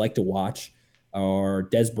I just like to watch are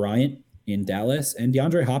Dez Bryant in Dallas and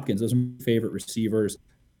DeAndre Hopkins. Those are my favorite receivers.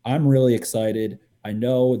 I'm really excited. I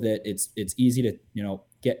know that it's easy to,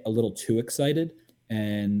 get a little too excited,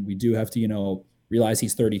 and we do have to, realize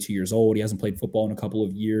he's 32 years old. He hasn't played football in a couple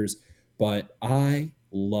of years, but I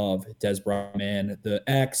love Dez Bryant, man. The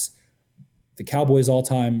X, the Cowboys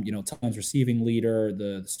all-time, times receiving leader,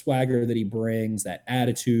 the swagger that he brings, that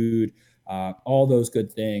attitude, all those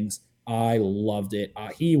good things. I loved it.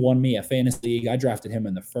 He won me a fantasy league. I drafted him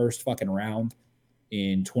in the first fucking round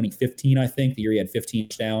in 2015, I think, the year he had 15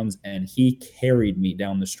 touchdowns, and he carried me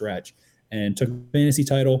down the stretch and took a fantasy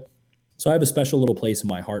title. So I have a special little place in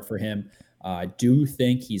my heart for him. I do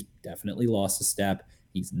think he's definitely lost a step.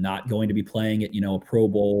 He's not going to be playing at, a Pro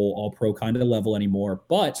Bowl, all-pro kind of level anymore,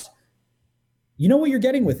 but you know what you're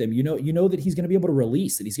getting with him. You know that he's going to be able to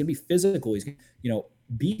release, that he's going to be physical. He's going to,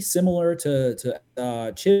 be similar to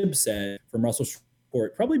Chib said from Russell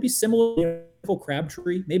Sport. Probably be similar to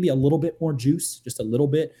Crabtree, maybe a little bit more juice, just a little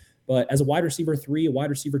bit. But as a wide receiver 3, a wide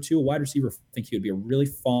receiver 2, a wide receiver, I think he would be a really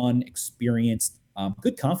fun, experienced,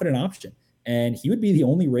 good, confident option. And he would be the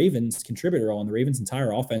only Ravens contributor on the Ravens'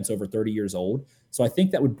 entire offense over 30 years old. So I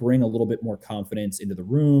think that would bring a little bit more confidence into the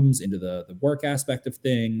rooms, into the work aspect of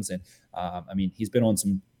things. And he's been on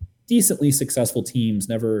some decently successful teams,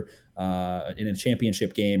 never in a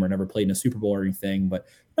championship game or never played in a Super Bowl or anything, but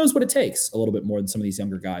knows what it takes a little bit more than some of these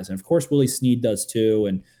younger guys. And of course, Willie Snead does too.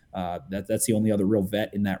 And that's the only other real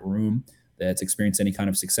vet in that room that's experienced any kind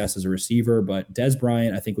of success as a receiver. But Dez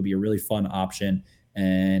Bryant, I think, would be a really fun option.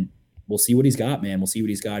 And we'll see what he's got, man. We'll see what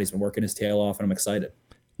he's got. He's been working his tail off, and I'm excited.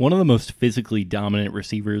 One of the most physically dominant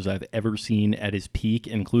receivers I've ever seen at his peak,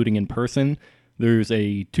 including in person. There's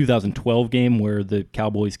a 2012 game where the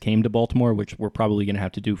Cowboys came to Baltimore, which we're probably going to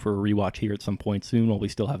have to do for a rewatch here at some point soon while we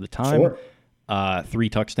still have the time. Sure. 3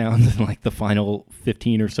 touchdowns in like the final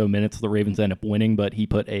 15 or so minutes. The Ravens end up winning, but he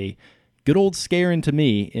put a good old scare into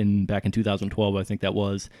me back in 2012. I think that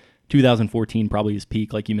was 2014, probably his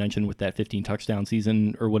peak, like you mentioned, with that 15 touchdown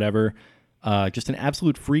season or whatever. Just an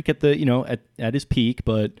absolute freak at the at his peak,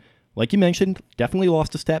 but like you mentioned, definitely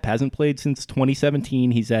lost a step. Hasn't played since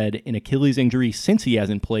 2017. He's had an Achilles injury since he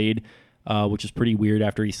hasn't played, which is pretty weird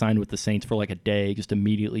after he signed with the Saints for like a day, just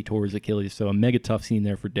immediately tore his Achilles. So a mega tough scene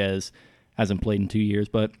there for Dez. Hasn't played in 2 years.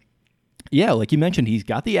 But yeah, like you mentioned, he's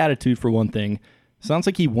got the attitude for one thing. Sounds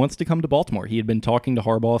like he wants to come to Baltimore. He had been talking to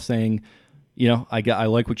Harbaugh saying, I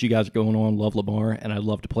like what you guys are going on, love Lamar, and I'd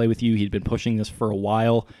love to play with you. He'd been pushing this for a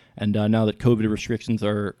while, and now that COVID restrictions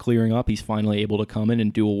are clearing up, he's finally able to come in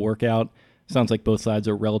and do a workout. Sounds like both sides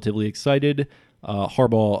are relatively excited.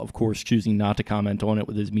 Harbaugh, of course, choosing not to comment on it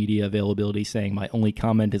with his media availability, saying, my only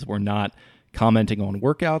comment is we're not commenting on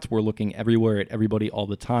workouts. We're looking everywhere at everybody all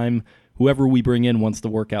the time. Whoever we bring in once the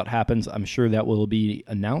workout happens, I'm sure that will be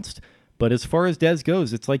announced. But as far as Dez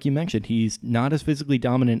goes, it's like you mentioned, he's not as physically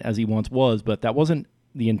dominant as he once was, but that wasn't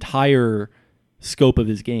the entire scope of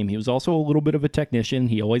his game. He was also a little bit of a technician.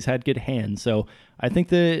 He always had good hands. So I think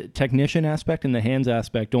the technician aspect and the hands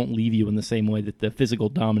aspect don't leave you in the same way that the physical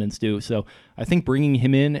dominance do. So I think bringing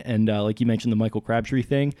him in and like you mentioned, the Michael Crabtree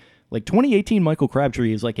thing, Like 2018 Michael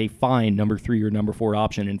Crabtree is like a fine number 3 or number 4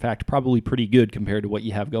 option. In fact, probably pretty good compared to what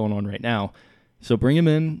you have going on right now. So bring him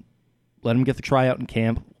in, let him get the tryout in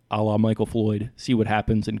camp, a la Michael Floyd, see what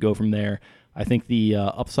happens and go from there. I think the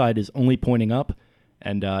upside is only pointing up,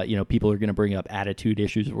 and people are going to bring up attitude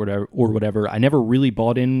issues or whatever. I never really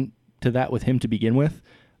bought into that with him to begin with.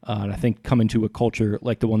 And I think coming to a culture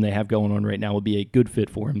like the one they have going on right now will be a good fit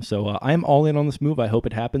for him. So I'm all in on this move. I hope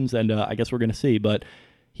it happens, and I guess we're going to see. But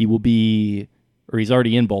he will be, or he's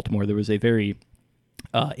already in Baltimore. There was a very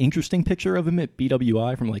interesting picture of him at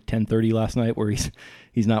BWI from like 10:30 last night, where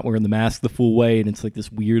he's not wearing the mask the full way, and it's like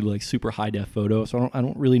this weird, like super high def photo. So I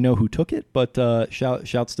don't really know who took it, but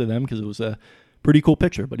shouts to them because it was a pretty cool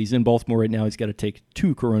picture. But he's in Baltimore right now. He's got to take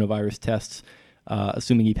 2 coronavirus tests.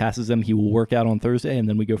 Assuming he passes them, he will work out on Thursday, and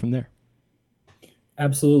then we go from there.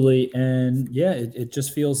 Absolutely. And yeah, it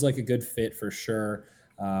just feels like a good fit for sure.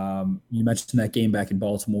 You mentioned that game back in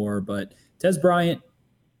Baltimore, but Dez Bryant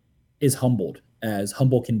is humbled, as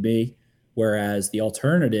humble can be, whereas the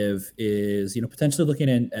alternative is, potentially looking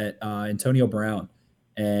at Antonio Brown.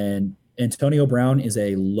 And Antonio Brown is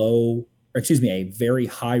a very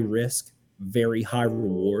high risk, very high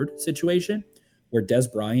reward situation, where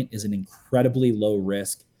Dez Bryant is an incredibly low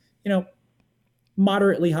risk,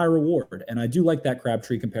 moderately high reward. And I do like that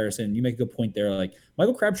Crabtree comparison. You make a good point there. Like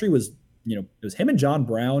Michael Crabtree was, it was him and John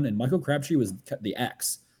Brown, and Michael Crabtree was the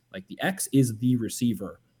X. Like the X is the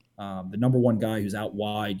receiver, the number 1 guy who's out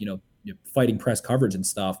wide, fighting press coverage and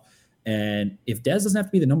stuff. And if Dez doesn't have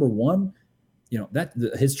to be the number 1,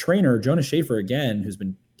 his trainer, Jonas Schaefer, again, who's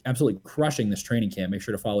been absolutely crushing this training camp. Make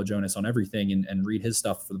sure to follow Jonas on everything and read his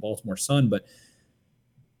stuff for the Baltimore Sun. But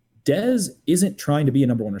Dez isn't trying to be a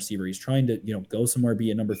number 1 receiver. He's trying to, go somewhere,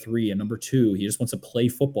 be a number 3, a number 2. He just wants to play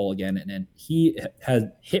football again. And he has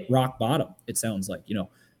hit rock bottom, it sounds like,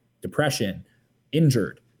 depression,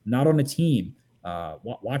 injured, not on a team,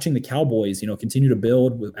 watching the Cowboys, continue to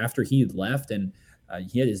build after he had left. And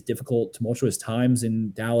he had his difficult, tumultuous times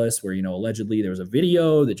in Dallas where, allegedly there was a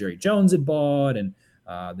video that Jerry Jones had bought. And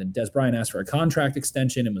then Dez Bryant asked for a contract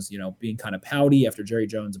extension and was, being kind of pouty after Jerry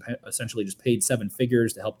Jones essentially just paid 7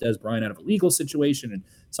 figures to help Dez Bryant out of a legal situation and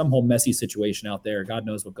some whole messy situation out there. God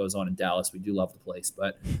knows what goes on in Dallas. We do love the place,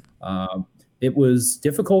 but it was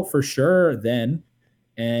difficult for sure then,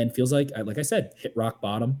 and feels like I said, hit rock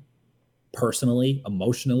bottom personally,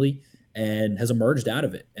 emotionally, and has emerged out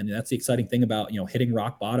of it. And that's the exciting thing about, hitting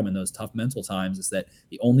rock bottom in those tough mental times, is that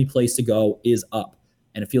the only place to go is up.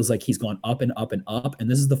 And it feels like he's gone up and up and up.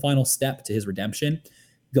 And this is the final step to his redemption,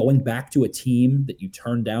 going back to a team that you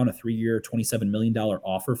turned down a 3-year, $27 million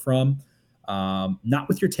offer from, not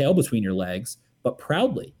with your tail between your legs, but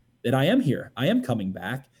proudly that I am here. I am coming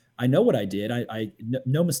back. I know what I did. I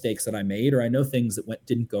know mistakes that I made, or I know things that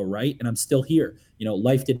didn't go right, and I'm still here.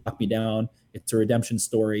 Life did knock me down. It's a redemption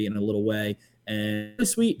story in a little way. And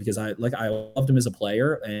it's sweet because I loved him as a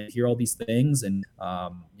player, and hear all these things and,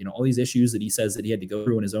 all these issues that he says that he had to go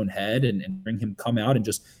through in his own head, and bring him come out and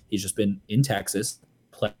he's just been in Texas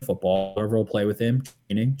playing football. Whoever will play with him,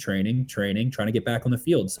 training, trying to get back on the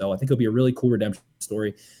field. So I think it'll be a really cool redemption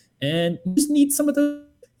story. And you just need some of the,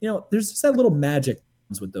 there's just that little magic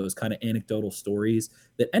with those kind of anecdotal stories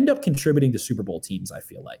that end up contributing to Super Bowl teams, I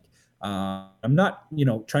feel like. I'm not,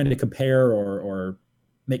 trying to compare or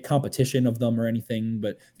make competition of them or anything,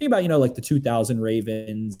 but think about, like the 2000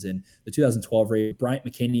 Ravens and the 2012 Ravens, Bryant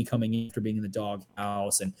McKinney coming in after being in the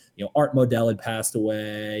doghouse, and, Art Modell had passed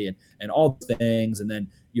away and all the things. And then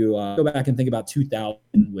you go back and think about 2000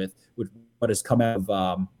 with what has come out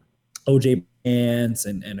of OJ Vance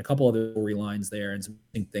and a couple other storylines there and some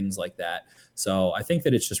things like that. So I think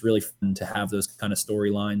that it's just really fun to have those kind of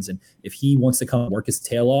storylines. And if he wants to come work his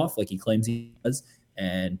tail off like he claims he does,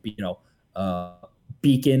 and be,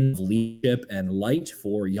 beacon of leadership and light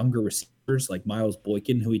for younger receivers like Miles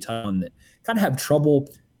Boykin, who he taught on, that kind of have trouble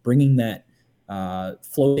bringing that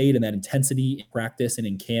flow state and that intensity in practice and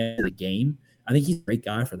in camp to the game. I think he's a great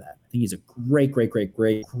guy for that. I think he's a great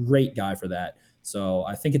guy for that. So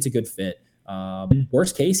I think it's a good fit.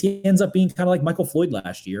 Worst case, he ends up being kind of like Michael Floyd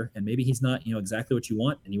last year, and maybe he's not, exactly what you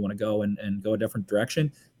want, and you want to go and go a different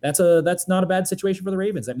direction. That's not a bad situation for the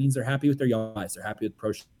Ravens. That means they're happy with their young guys. They're happy with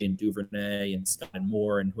Prochet and Duvernay and Scott and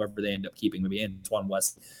Moore and whoever they end up keeping, maybe Antoine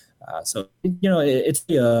West. So it's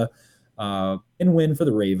a win-win for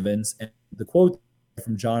the Ravens. And the quote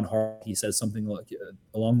from John Hart, he says something like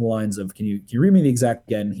along the lines of, "Can you read me the exact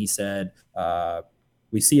again?" He said,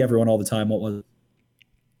 "We see everyone all the time." What was it?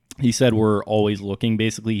 He said, "We're always looking."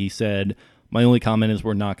 Basically, he said, "My only comment is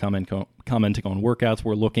we're not commenting on workouts.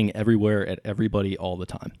 We're looking everywhere at everybody all the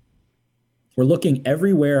time." We're looking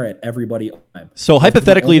everywhere at everybody. So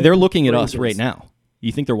hypothetically, they're looking at us right now.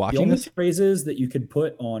 You think they're watching this? The only phrases that you could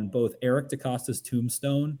put on both Eric DaCosta's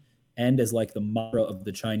tombstone and as like the mantra of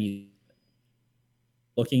the Chinese,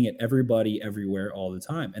 looking at everybody everywhere all the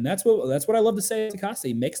time. And that's what I love to say. DaCosta,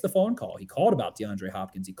 he makes the phone call. He called about DeAndre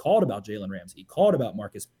Hopkins. He called about Jalen Ramsey. He called about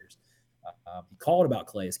Marcus Peters. He called about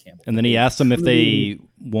Calais Campbell. And then he asked them if they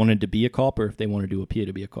wanted to be a cop or if they wanted to appear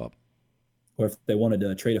to be a cop. Or if they wanted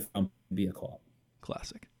to trade a to be a cop.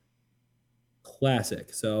 Classic.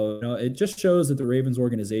 So, it just shows that the Ravens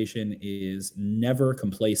organization is never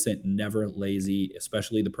complacent, never lazy,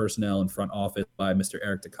 especially the personnel in front office by Mr.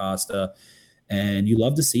 Eric DaCosta. And you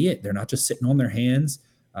love to see it. They're not just sitting on their hands,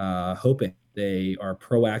 hoping. They are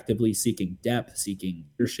proactively seeking depth, seeking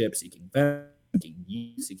leadership, seeking veterans,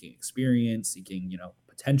 seeking experience, seeking,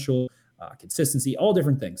 potential, consistency, all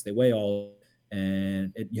different things. They weigh all,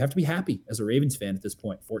 and you have to be happy as a Ravens fan at this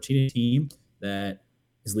point. 14 team that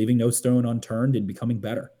is leaving no stone unturned and becoming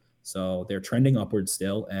better. So they're trending upward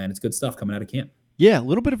still, and it's good stuff coming out of camp. Yeah, a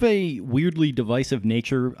little bit of a weirdly divisive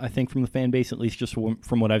nature, I think, from the fan base, at least just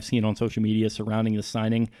from what I've seen on social media surrounding the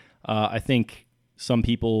signing. I think some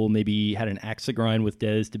people maybe had an axe to grind with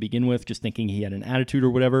Dez to begin with, just thinking he had an attitude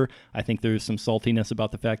or whatever. I think there's some saltiness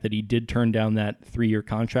about the fact that he did turn down that 3-year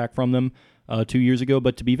contract from them 2 years ago.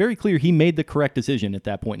 But to be very clear, he made the correct decision at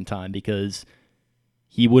that point in time because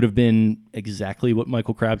he would have been exactly what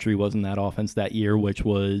Michael Crabtree was in that offense that year, which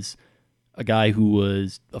was a guy who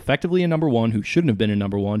was effectively a number one, who shouldn't have been a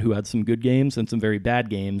number one, who had some good games and some very bad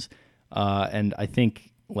games. And I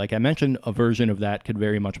think, like I mentioned, a version of that could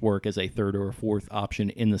very much work as a third or a fourth option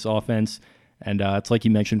in this offense. And it's like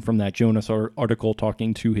you mentioned from that Jonas article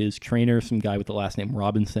talking to his trainer, some guy with the last name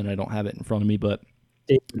Robinson. I don't have it in front of me, but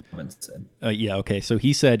David Robinson. Yeah, okay. So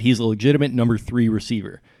he said he's a legitimate number 3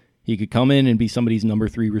 receiver. He could come in and be somebody's number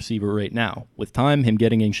 3 receiver right now. With time, him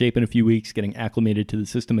getting in shape in a few weeks, getting acclimated to the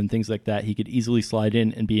system and things like that, he could easily slide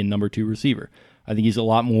in and be a number 2 receiver. I think he's a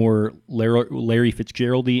lot more Larry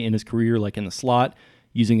Fitzgerald-y in his career, like in the slot,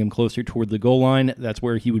 using him closer toward the goal line. That's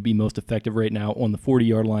where he would be most effective right now, on the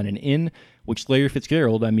 40-yard line and in, which Larry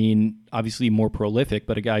Fitzgerald, obviously more prolific,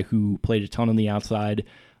 but a guy who played a ton on the outside,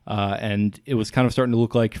 and it was kind of starting to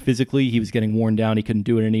look like physically he was getting worn down. He couldn't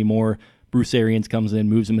do it anymore. Bruce Arians comes in,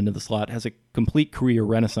 moves him into the slot, has a complete career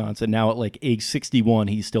renaissance, and now at like age 61,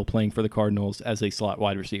 he's still playing for the Cardinals as a slot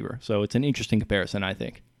wide receiver. So it's an interesting comparison, I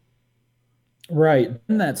think. Right.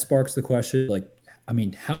 And that sparks the question,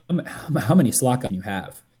 how many slot guys you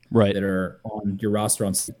have that are on your roster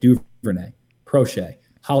on Duvernay, Prochet,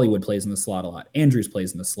 Hollywood plays in the slot a lot, Andrews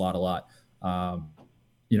plays in the slot a lot,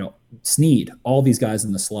 Snead, all these guys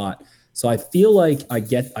in the slot. So I feel like I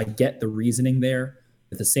get the reasoning there.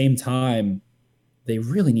 At the same time, they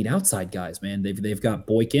really need outside guys, man. They've got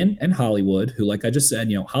Boykin and Hollywood, who, like I just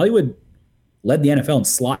said, Hollywood led the NFL in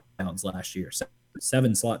slot downs last year,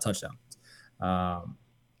 7 slot touchdowns.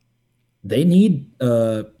 They need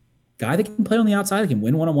guy that can play on the outside, that can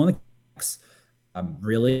win one-on-one.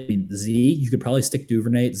 Z, you could probably stick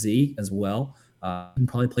Duvernay at Z as well. You can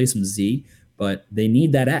probably play some Z, but they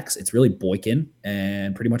need that X. It's really Boykin,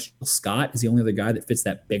 and pretty much Scott is the only other guy that fits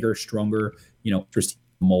that bigger, stronger,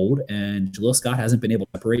 mold. And Jaleel Scott hasn't been able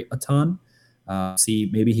to separate a ton.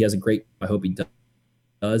 Maybe he has a great, I hope he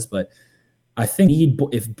does, but I think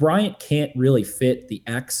if Bryant can't really fit the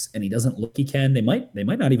X and he doesn't look he can, they might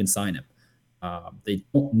not even sign him. They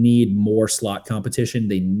don't need more slot competition.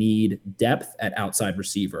 They need depth at outside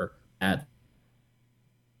receiver.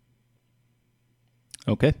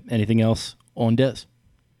 Okay. Anything else on Dez?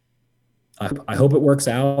 I hope it works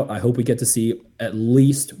out. I hope we get to see at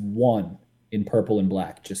least one in purple and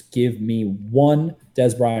black. Just give me one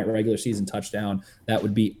Dez Bryant regular season touchdown. That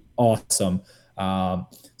would be awesome.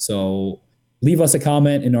 So leave us a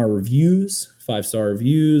comment in our reviews, 5-star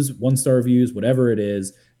reviews, 1-star reviews, whatever it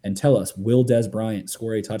is, and tell us, will Dez Bryant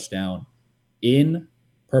score a touchdown in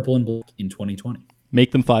purple and black in 2020?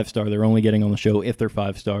 Make them 5-star. They're only getting on the show if they're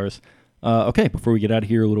 5 stars. Okay, before we get out of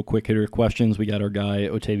here, a little quick hitter questions. We got our guy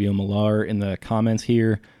Otavio Millar in the comments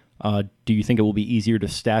here. Do you think it will be easier to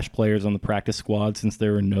stash players on the practice squad since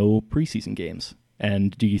there are no preseason games?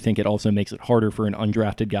 And do you think it also makes it harder for an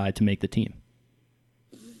undrafted guy to make the team?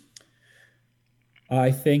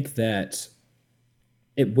 I think that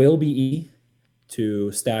it will be easy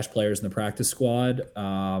to stash players in the practice squad.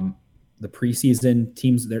 The preseason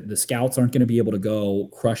teams, the scouts aren't going to be able to go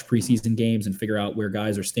crush preseason games and figure out where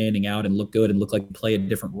guys are standing out and look good and look like they play a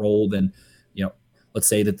different role than, let's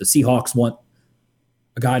say that the Seahawks want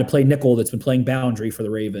a guy to play nickel that's been playing boundary for the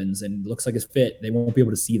Ravens and looks like it's fit. They won't be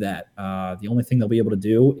able to see that. The only thing they'll be able to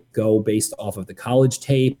do is go based off of the college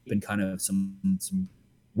tape and kind of some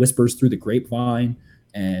whispers through the grapevine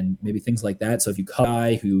and maybe things like that. So if you cut a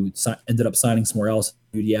guy who ended up signing somewhere else,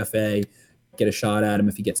 UDFA, get a shot at him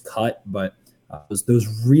if he gets cut. But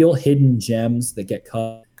those real hidden gems that get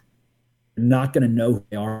cut, you're not going to know who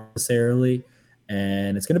they are necessarily.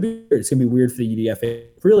 And it's going to be weird for the UDFA.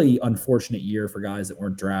 Really unfortunate year for guys that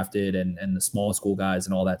weren't drafted and the small school guys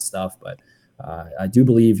and all that stuff. But I do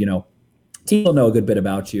believe, teams will know a good bit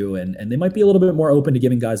about you, and they might be a little bit more open to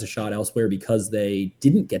giving guys a shot elsewhere because they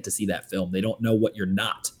didn't get to see that film. They don't know what you're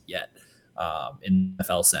not yet in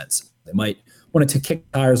NFL sense. They might want to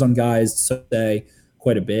kick tires on guys, so say,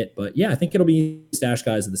 quite a bit. But yeah, I think it'll be stash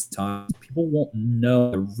guys at this time. People won't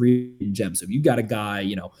know the real gems. So if you got a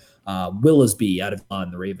guy, Willisby out of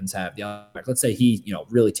the Ravens have let's say he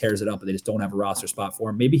really tears it up, but they just don't have a roster spot for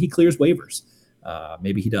him. Maybe he clears waivers.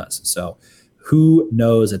 Maybe he does. So who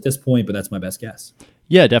knows at this point? But that's my best guess.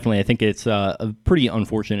 Yeah, definitely. I think it's a pretty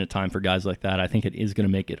unfortunate time for guys like that. I think it is going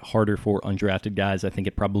to make it harder for undrafted guys. I think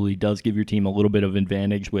it probably does give your team a little bit of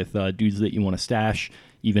advantage with dudes that you want to stash,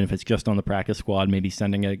 even if it's just on the practice squad, maybe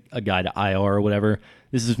sending a guy to IR or whatever.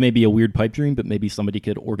 This is maybe a weird pipe dream, but maybe somebody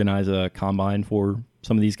could organize a combine for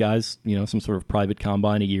some of these guys, some sort of private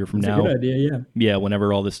combine a year from now. That's a good idea, yeah. Yeah,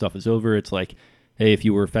 whenever all this stuff is over, it's like, hey, if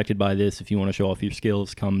you were affected by this, if you want to show off your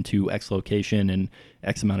skills, come to X location and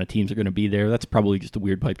X amount of teams are going to be there. That's probably just a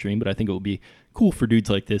weird pipe dream, but I think it will be cool for dudes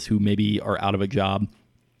like this who maybe are out of a job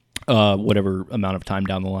whatever amount of time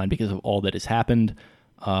down the line because of all that has happened.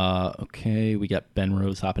 Okay, we got Ben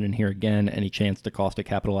Rose hopping in here again. Any chance DeCosta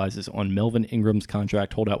capitalizes on Melvin Ingram's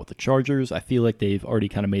contract holdout with the Chargers? I feel like they've already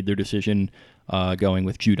kind of made their decision going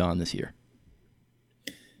with Judon this year.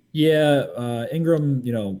 Yeah, Ingram,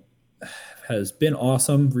 has been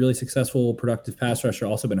awesome, really successful, productive pass rusher,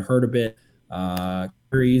 also been hurt a bit. He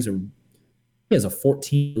has a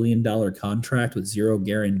 $14 million contract with zero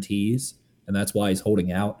guarantees, and that's why he's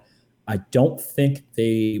holding out. I don't think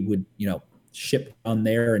they would, ship on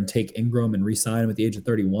there and take Ingram and re-sign him at the age of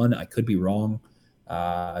 31. I could be wrong.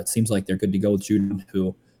 It seems like they're good to go with Judon,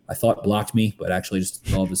 who I thought blocked me, but actually just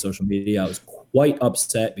followed his social media. I was quite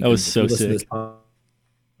upset because that was so sick.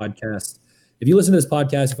 If you listen to this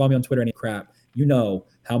podcast, you follow me on Twitter, any crap, you know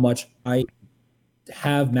how much I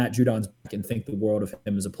have Matt Judon's back and think the world of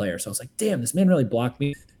him as a player. So I was like, damn, this man really blocked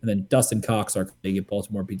me. And then Dustin Cox, our colleague at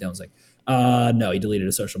Baltimore beat down, was like, no, he deleted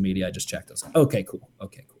his social media. I just checked. I was like, okay, cool.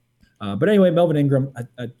 But anyway, Melvin Ingram,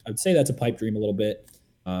 I'd say that's a pipe dream a little bit.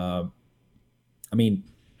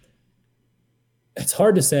 It's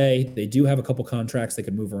hard to say. They do have a couple contracts they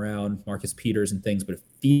could move around, Marcus Peters and things, but it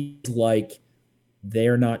feels like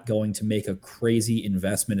they're not going to make a crazy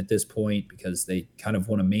investment at this point because they kind of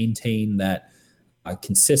want to maintain that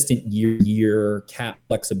consistent year cap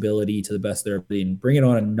flexibility to the best of their ability, and bringing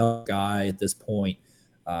on another guy at this point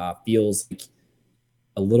feels like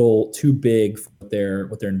a little too big for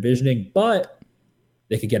what they're envisioning, but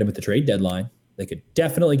they could get him at the trade deadline. They could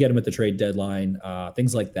definitely get him at the trade deadline,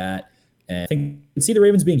 things like that. And I think you can see the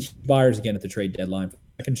Ravens being buyers again at the trade deadline for the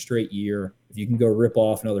second straight year. If you can go rip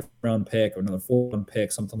off another round pick or another 4th-round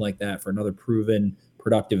pick, something like that for another proven,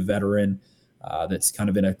 productive veteran that's kind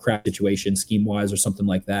of in a crap situation scheme-wise or something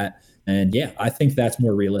like that. And yeah, I think that's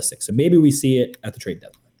more realistic. So maybe we see it at the trade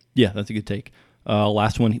deadline. Yeah, that's a good take.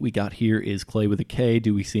 Last one we got here is Clay with a K.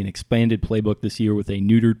 Do we see an expanded playbook this year with a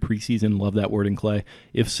neutered preseason? Love that word in Clay.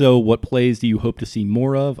 If so, what plays do you hope to see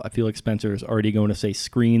more of? I feel like Spencer is already going to say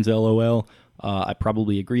screens, LOL. I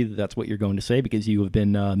probably agree that that's what you're going to say because you have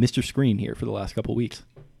been Mr. Screen here for the last couple of weeks.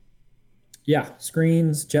 Yeah,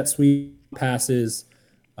 screens, jet sweep, passes,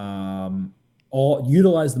 all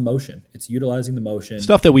utilize the motion. It's utilizing the motion.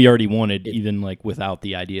 Stuff that we already wanted, even like without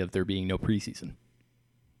the idea of there being no preseason.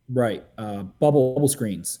 Right. Bubble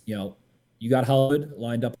screens. You got Hollywood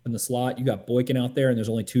lined up in the slot. You got Boykin out there, and there's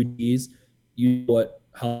only 2 Ds. You know what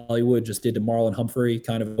Hollywood just did to Marlon Humphrey,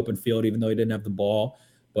 kind of open field, even though he didn't have the ball,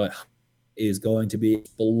 but is going to be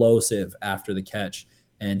explosive after the catch.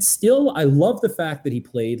 And still, I love the fact that he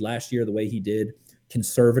played last year the way he did,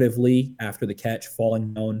 conservatively after the catch,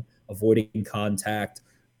 falling down, avoiding contact.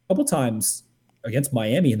 A couple times against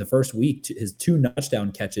Miami in the first week, his 2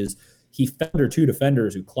 touchdown catches, he found 2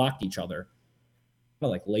 defenders who clocked each other, kind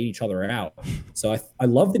of like laid each other out. So I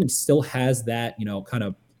love that he still has that, kind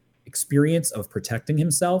of experience of protecting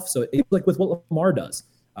himself. So it's like with what Lamar does,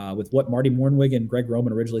 with what Marty Mornwig and Greg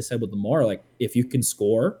Roman originally said with Lamar, like if you can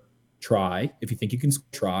score, try. If you think you can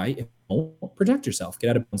try, if you don't, protect yourself, get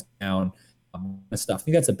out of bounds down, stuff. I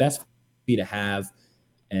think that's the best fee to have.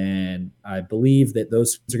 And I believe that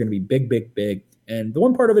those are going to be big, big, big. And the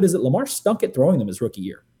one part of it is that Lamar stunk at throwing them his rookie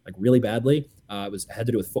year, like really badly. It had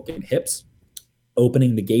to do with foot and hips,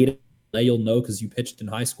 opening the gate. You'll know because you pitched in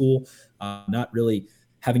high school, not really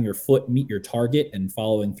having your foot meet your target and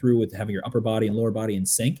following through with having your upper body and lower body in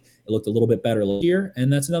sync. It looked a little bit better last year,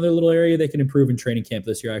 and that's another little area they can improve in training camp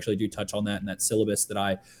this year. I actually do touch on that in that syllabus that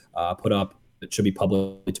I put up. It should be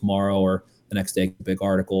published tomorrow or the next day, big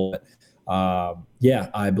article. But,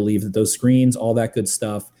 I believe that those screens, all that good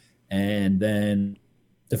stuff. And then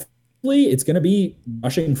defensively, it's going to be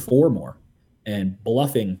rushing 4 more and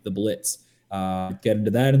bluffing the blitz. Get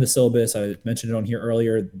into that in the syllabus. I mentioned it on here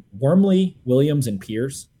earlier. Wormley, Williams, and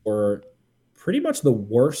Pierce were pretty much the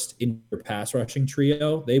worst in your pass rushing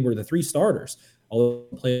trio. They were the 3 starters. Although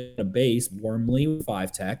they played a base, Wormley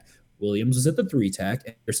 5 tech, Williams was at the 3 tech,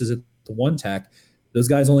 and Pierce is at the 1 tech. Those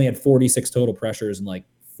guys only had 46 total pressures and like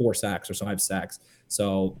 4 sacks or 5 sacks.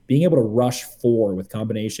 So being able to rush 4 with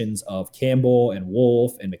combinations of Campbell and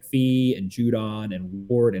Wolf and McPhee and Judon and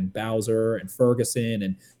Ward and Bowser and Ferguson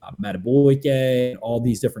and Matabuike and all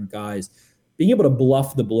these different guys, being able to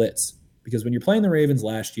bluff the blitz. Because when you're playing the Ravens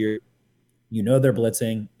last year, you know they're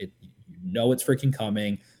blitzing. You know it's freaking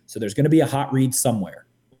coming. So there's going to be a hot read somewhere.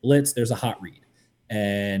 Blitz, there's a hot read.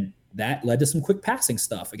 And that led to some quick passing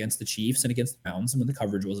stuff against the Chiefs and against the Browns. When the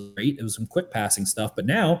coverage was great, it was some quick passing stuff. But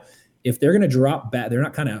now, if they're going to drop back, they're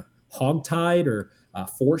not kind of hogtied or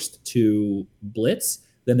forced to blitz,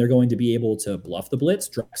 then they're going to be able to bluff the blitz,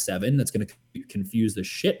 drop 7. That's going to confuse the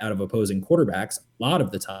shit out of opposing quarterbacks a lot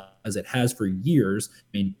of the time, as it has for years.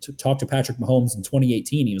 I mean, to talk to Patrick Mahomes in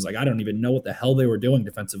 2018, he was like, I don't even know what the hell they were doing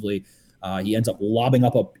defensively. He ends up lobbing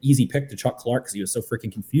up an easy pick to Chuck Clark because he was so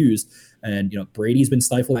freaking confused. And, Brady's been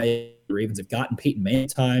stifled. The Ravens have gotten Peyton Manning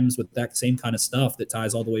times with that same kind of stuff that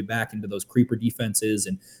ties all the way back into those creeper defenses,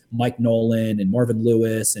 and Mike Nolan and Marvin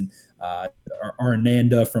Lewis and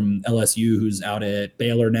Arnanda from LSU, who's out at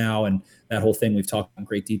Baylor now, and that whole thing we've talked in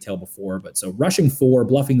great detail before. But so rushing 4,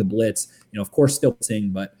 bluffing the blitz, of course, still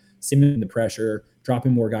blitzing, but simulating the pressure,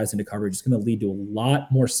 dropping more guys into coverage is going to lead to a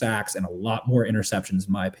lot more sacks and a lot more interceptions,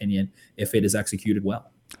 in my opinion, if it is executed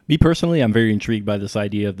well. Me personally, I'm very intrigued by this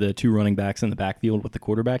idea of the 2 running backs in the backfield with the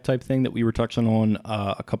quarterback type thing that we were touching on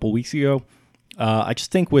a couple weeks ago. I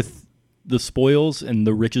just think with the spoils and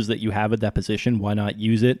the riches that you have at that position, why not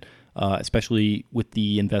use it, especially with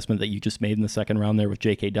the investment that you just made in the second round there with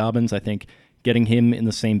J.K. Dobbins. I think getting him in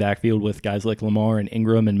the same backfield with guys like Lamar and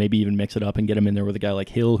Ingram, and maybe even mix it up and get him in there with a guy like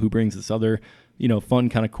Hill who brings this other, fun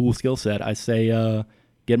kind of cool skill set. I say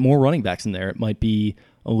get more running backs in there. It might be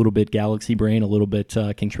a little bit galaxy brain, a little bit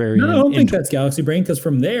contrarian. No, I don't think that's galaxy brain, because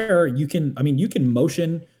from there you can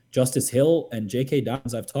motion Justice Hill and J.K.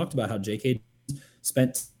 Dobbins. I've talked about how J.K.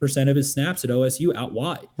 spent % of his snaps at OSU out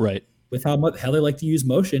wide. Right. With how they like to use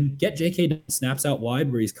motion, get J.K. snaps out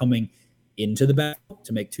wide where he's coming into the back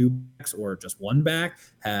to make 2 backs or just 1 back,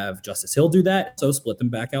 have Justice Hill do that, so split them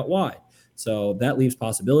back out wide. So that leaves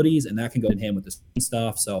possibilities, and that can go in hand with the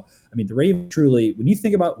stuff. So, the Ravens truly, when you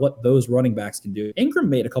think about what those running backs can do, Ingram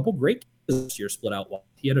made a couple great this year split out wide.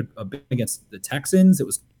 He had a big against the Texans. It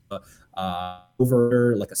was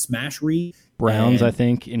over like a smash read. Browns, I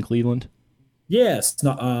think, in Cleveland. Yes.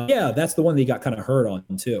 That's the one that he got kind of hurt on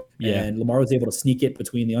too. Yeah. And Lamar was able to sneak it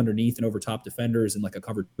between the underneath and over top defenders in like a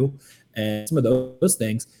cover 2. And some of those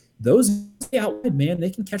things, those out, man, they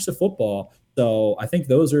can catch the football. So I think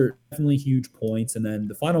those are definitely huge points. And then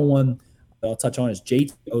the final one that I'll touch on is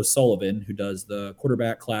JT O'Sullivan, who does the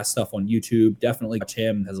quarterback class stuff on YouTube. Definitely watch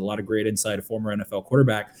him. Has a lot of great insight, a former NFL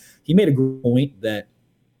quarterback. He made a great point that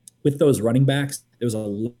with those running backs, there was a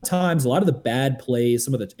lot of the bad plays,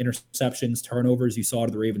 some of the interceptions, turnovers you saw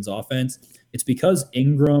to the Ravens offense. It's because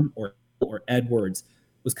Ingram or Edwards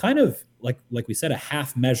was kind of like we said, a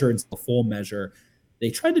half measure instead of a full measure. They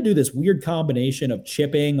tried to do this weird combination of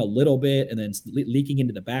chipping a little bit and then leaking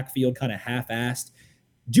into the backfield, kind of half-assed.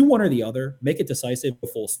 Do one or the other. Make it decisive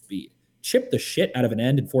with full speed. Chip the shit out of an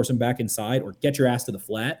end and force him back inside, or get your ass to the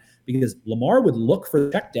flat, because Lamar would look for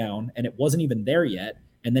the check down and it wasn't even there yet.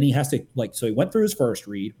 And then he has to so he went through his first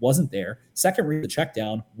read, wasn't there. Second read, the check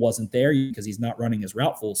down wasn't there because he's not running his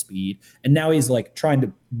route full speed. And now he's trying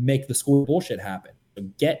to make the school bullshit happen. So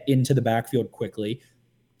get into the backfield quickly,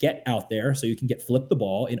 get out there so you can flip the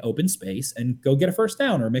ball in open space and go get a first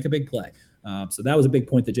down or make a big play. So that was a big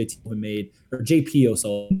point that JP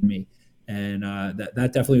O'Sullivan made. And that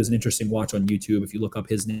definitely was an interesting watch on YouTube. If you look up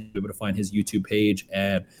his name, you'll be able to find his YouTube page,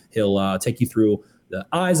 and he'll take you through the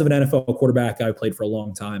eyes of an NFL quarterback guy who played for a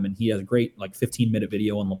long time. And he has a great 15-minute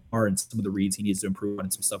video on Lamar and some of the reads he needs to improve on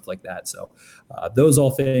and some stuff like that. So those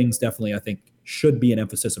all things definitely, I think, should be an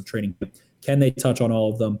emphasis of training. Can they touch on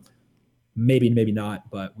all of them? Maybe, maybe not,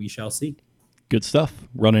 but we shall see. Good stuff.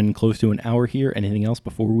 Running close to an hour here. Anything else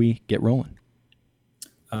before we get rolling?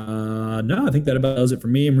 No, I think that about does it for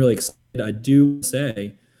me. I'm really excited. I do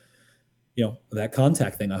say, that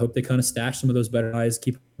contact thing, I hope they kind of stash some of those better guys,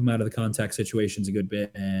 keep them out of the contact situations a good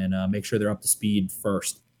bit, and make sure they're up to speed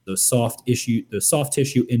first. Those soft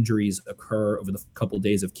tissue injuries occur over the couple of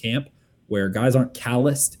days of camp where guys aren't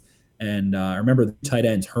calloused. And I remember the tight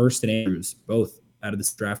ends, Hurst and Andrews, both out of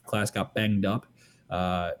this draft class, got banged up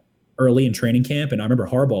early in training camp. And I remember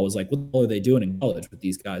Harbaugh was like, what the hell are they doing in college with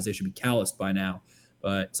these guys? They should be calloused by now.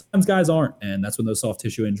 But sometimes guys aren't, and that's when those soft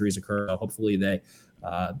tissue injuries occur. Hopefully they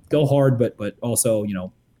go hard, but also,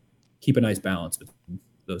 keep a nice balance between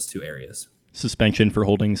those two areas. Suspension for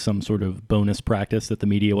holding some sort of bonus practice that the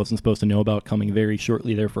media wasn't supposed to know about coming very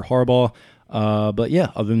shortly there for Harbaugh. But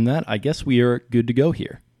yeah, other than that, I guess we are good to go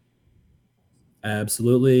here.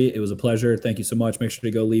 Absolutely. It was a pleasure. Thank you so much. Make sure to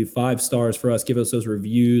go leave 5 stars for us. Give us those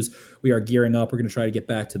reviews. We are gearing up. We're going to try to get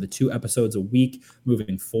back to the 2 episodes a week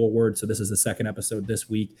moving forward. So this is the 2nd episode this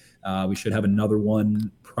week. We should have another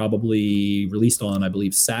one probably released on, I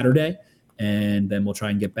believe, Saturday. And then we'll try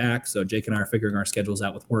and get back. So Jake and I are figuring our schedules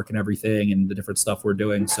out with work and everything and the different stuff we're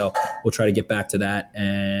doing. So we'll try to get back to that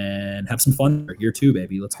and have some fun. Year 2,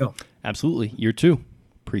 baby. Let's go. Absolutely. Year 2.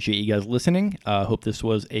 Appreciate you guys listening. Hope this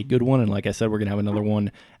was a good one. And like I said, we're going to have another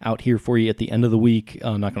one out here for you at the end of the week.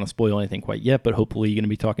 I'm not going to spoil anything quite yet, but hopefully you're going to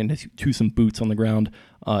be talking to some boots on the ground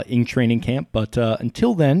in training camp. But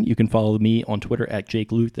until then, you can follow me on Twitter at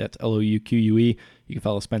Jake Luke. That's Louque. You can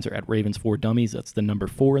follow Spencer at Ravens4Dummies. That's the number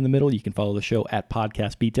 4 in the middle. You can follow the show at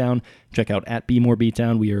Podcast Beatdown. Check out at Be More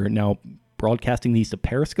Beatdown. We are now broadcasting these to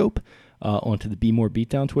Periscope. Onto the Be More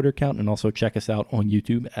Beatdown Twitter account, and also check us out on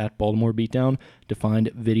YouTube at Baltimore Beatdown to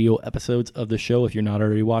find video episodes of the show if you're not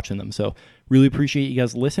already watching them. So really appreciate you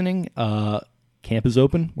guys listening. Camp is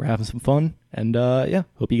open. We're having some fun, and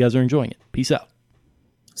hope you guys are enjoying it. Peace out.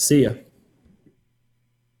 See ya.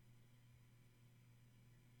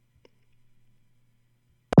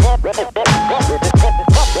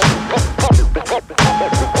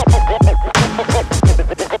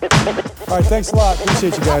 All right, thanks a lot.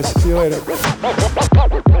 Appreciate you guys. See you later.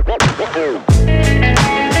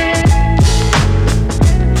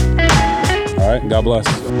 All right, God bless.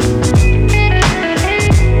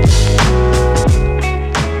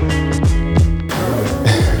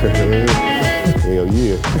 Hell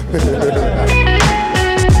yeah.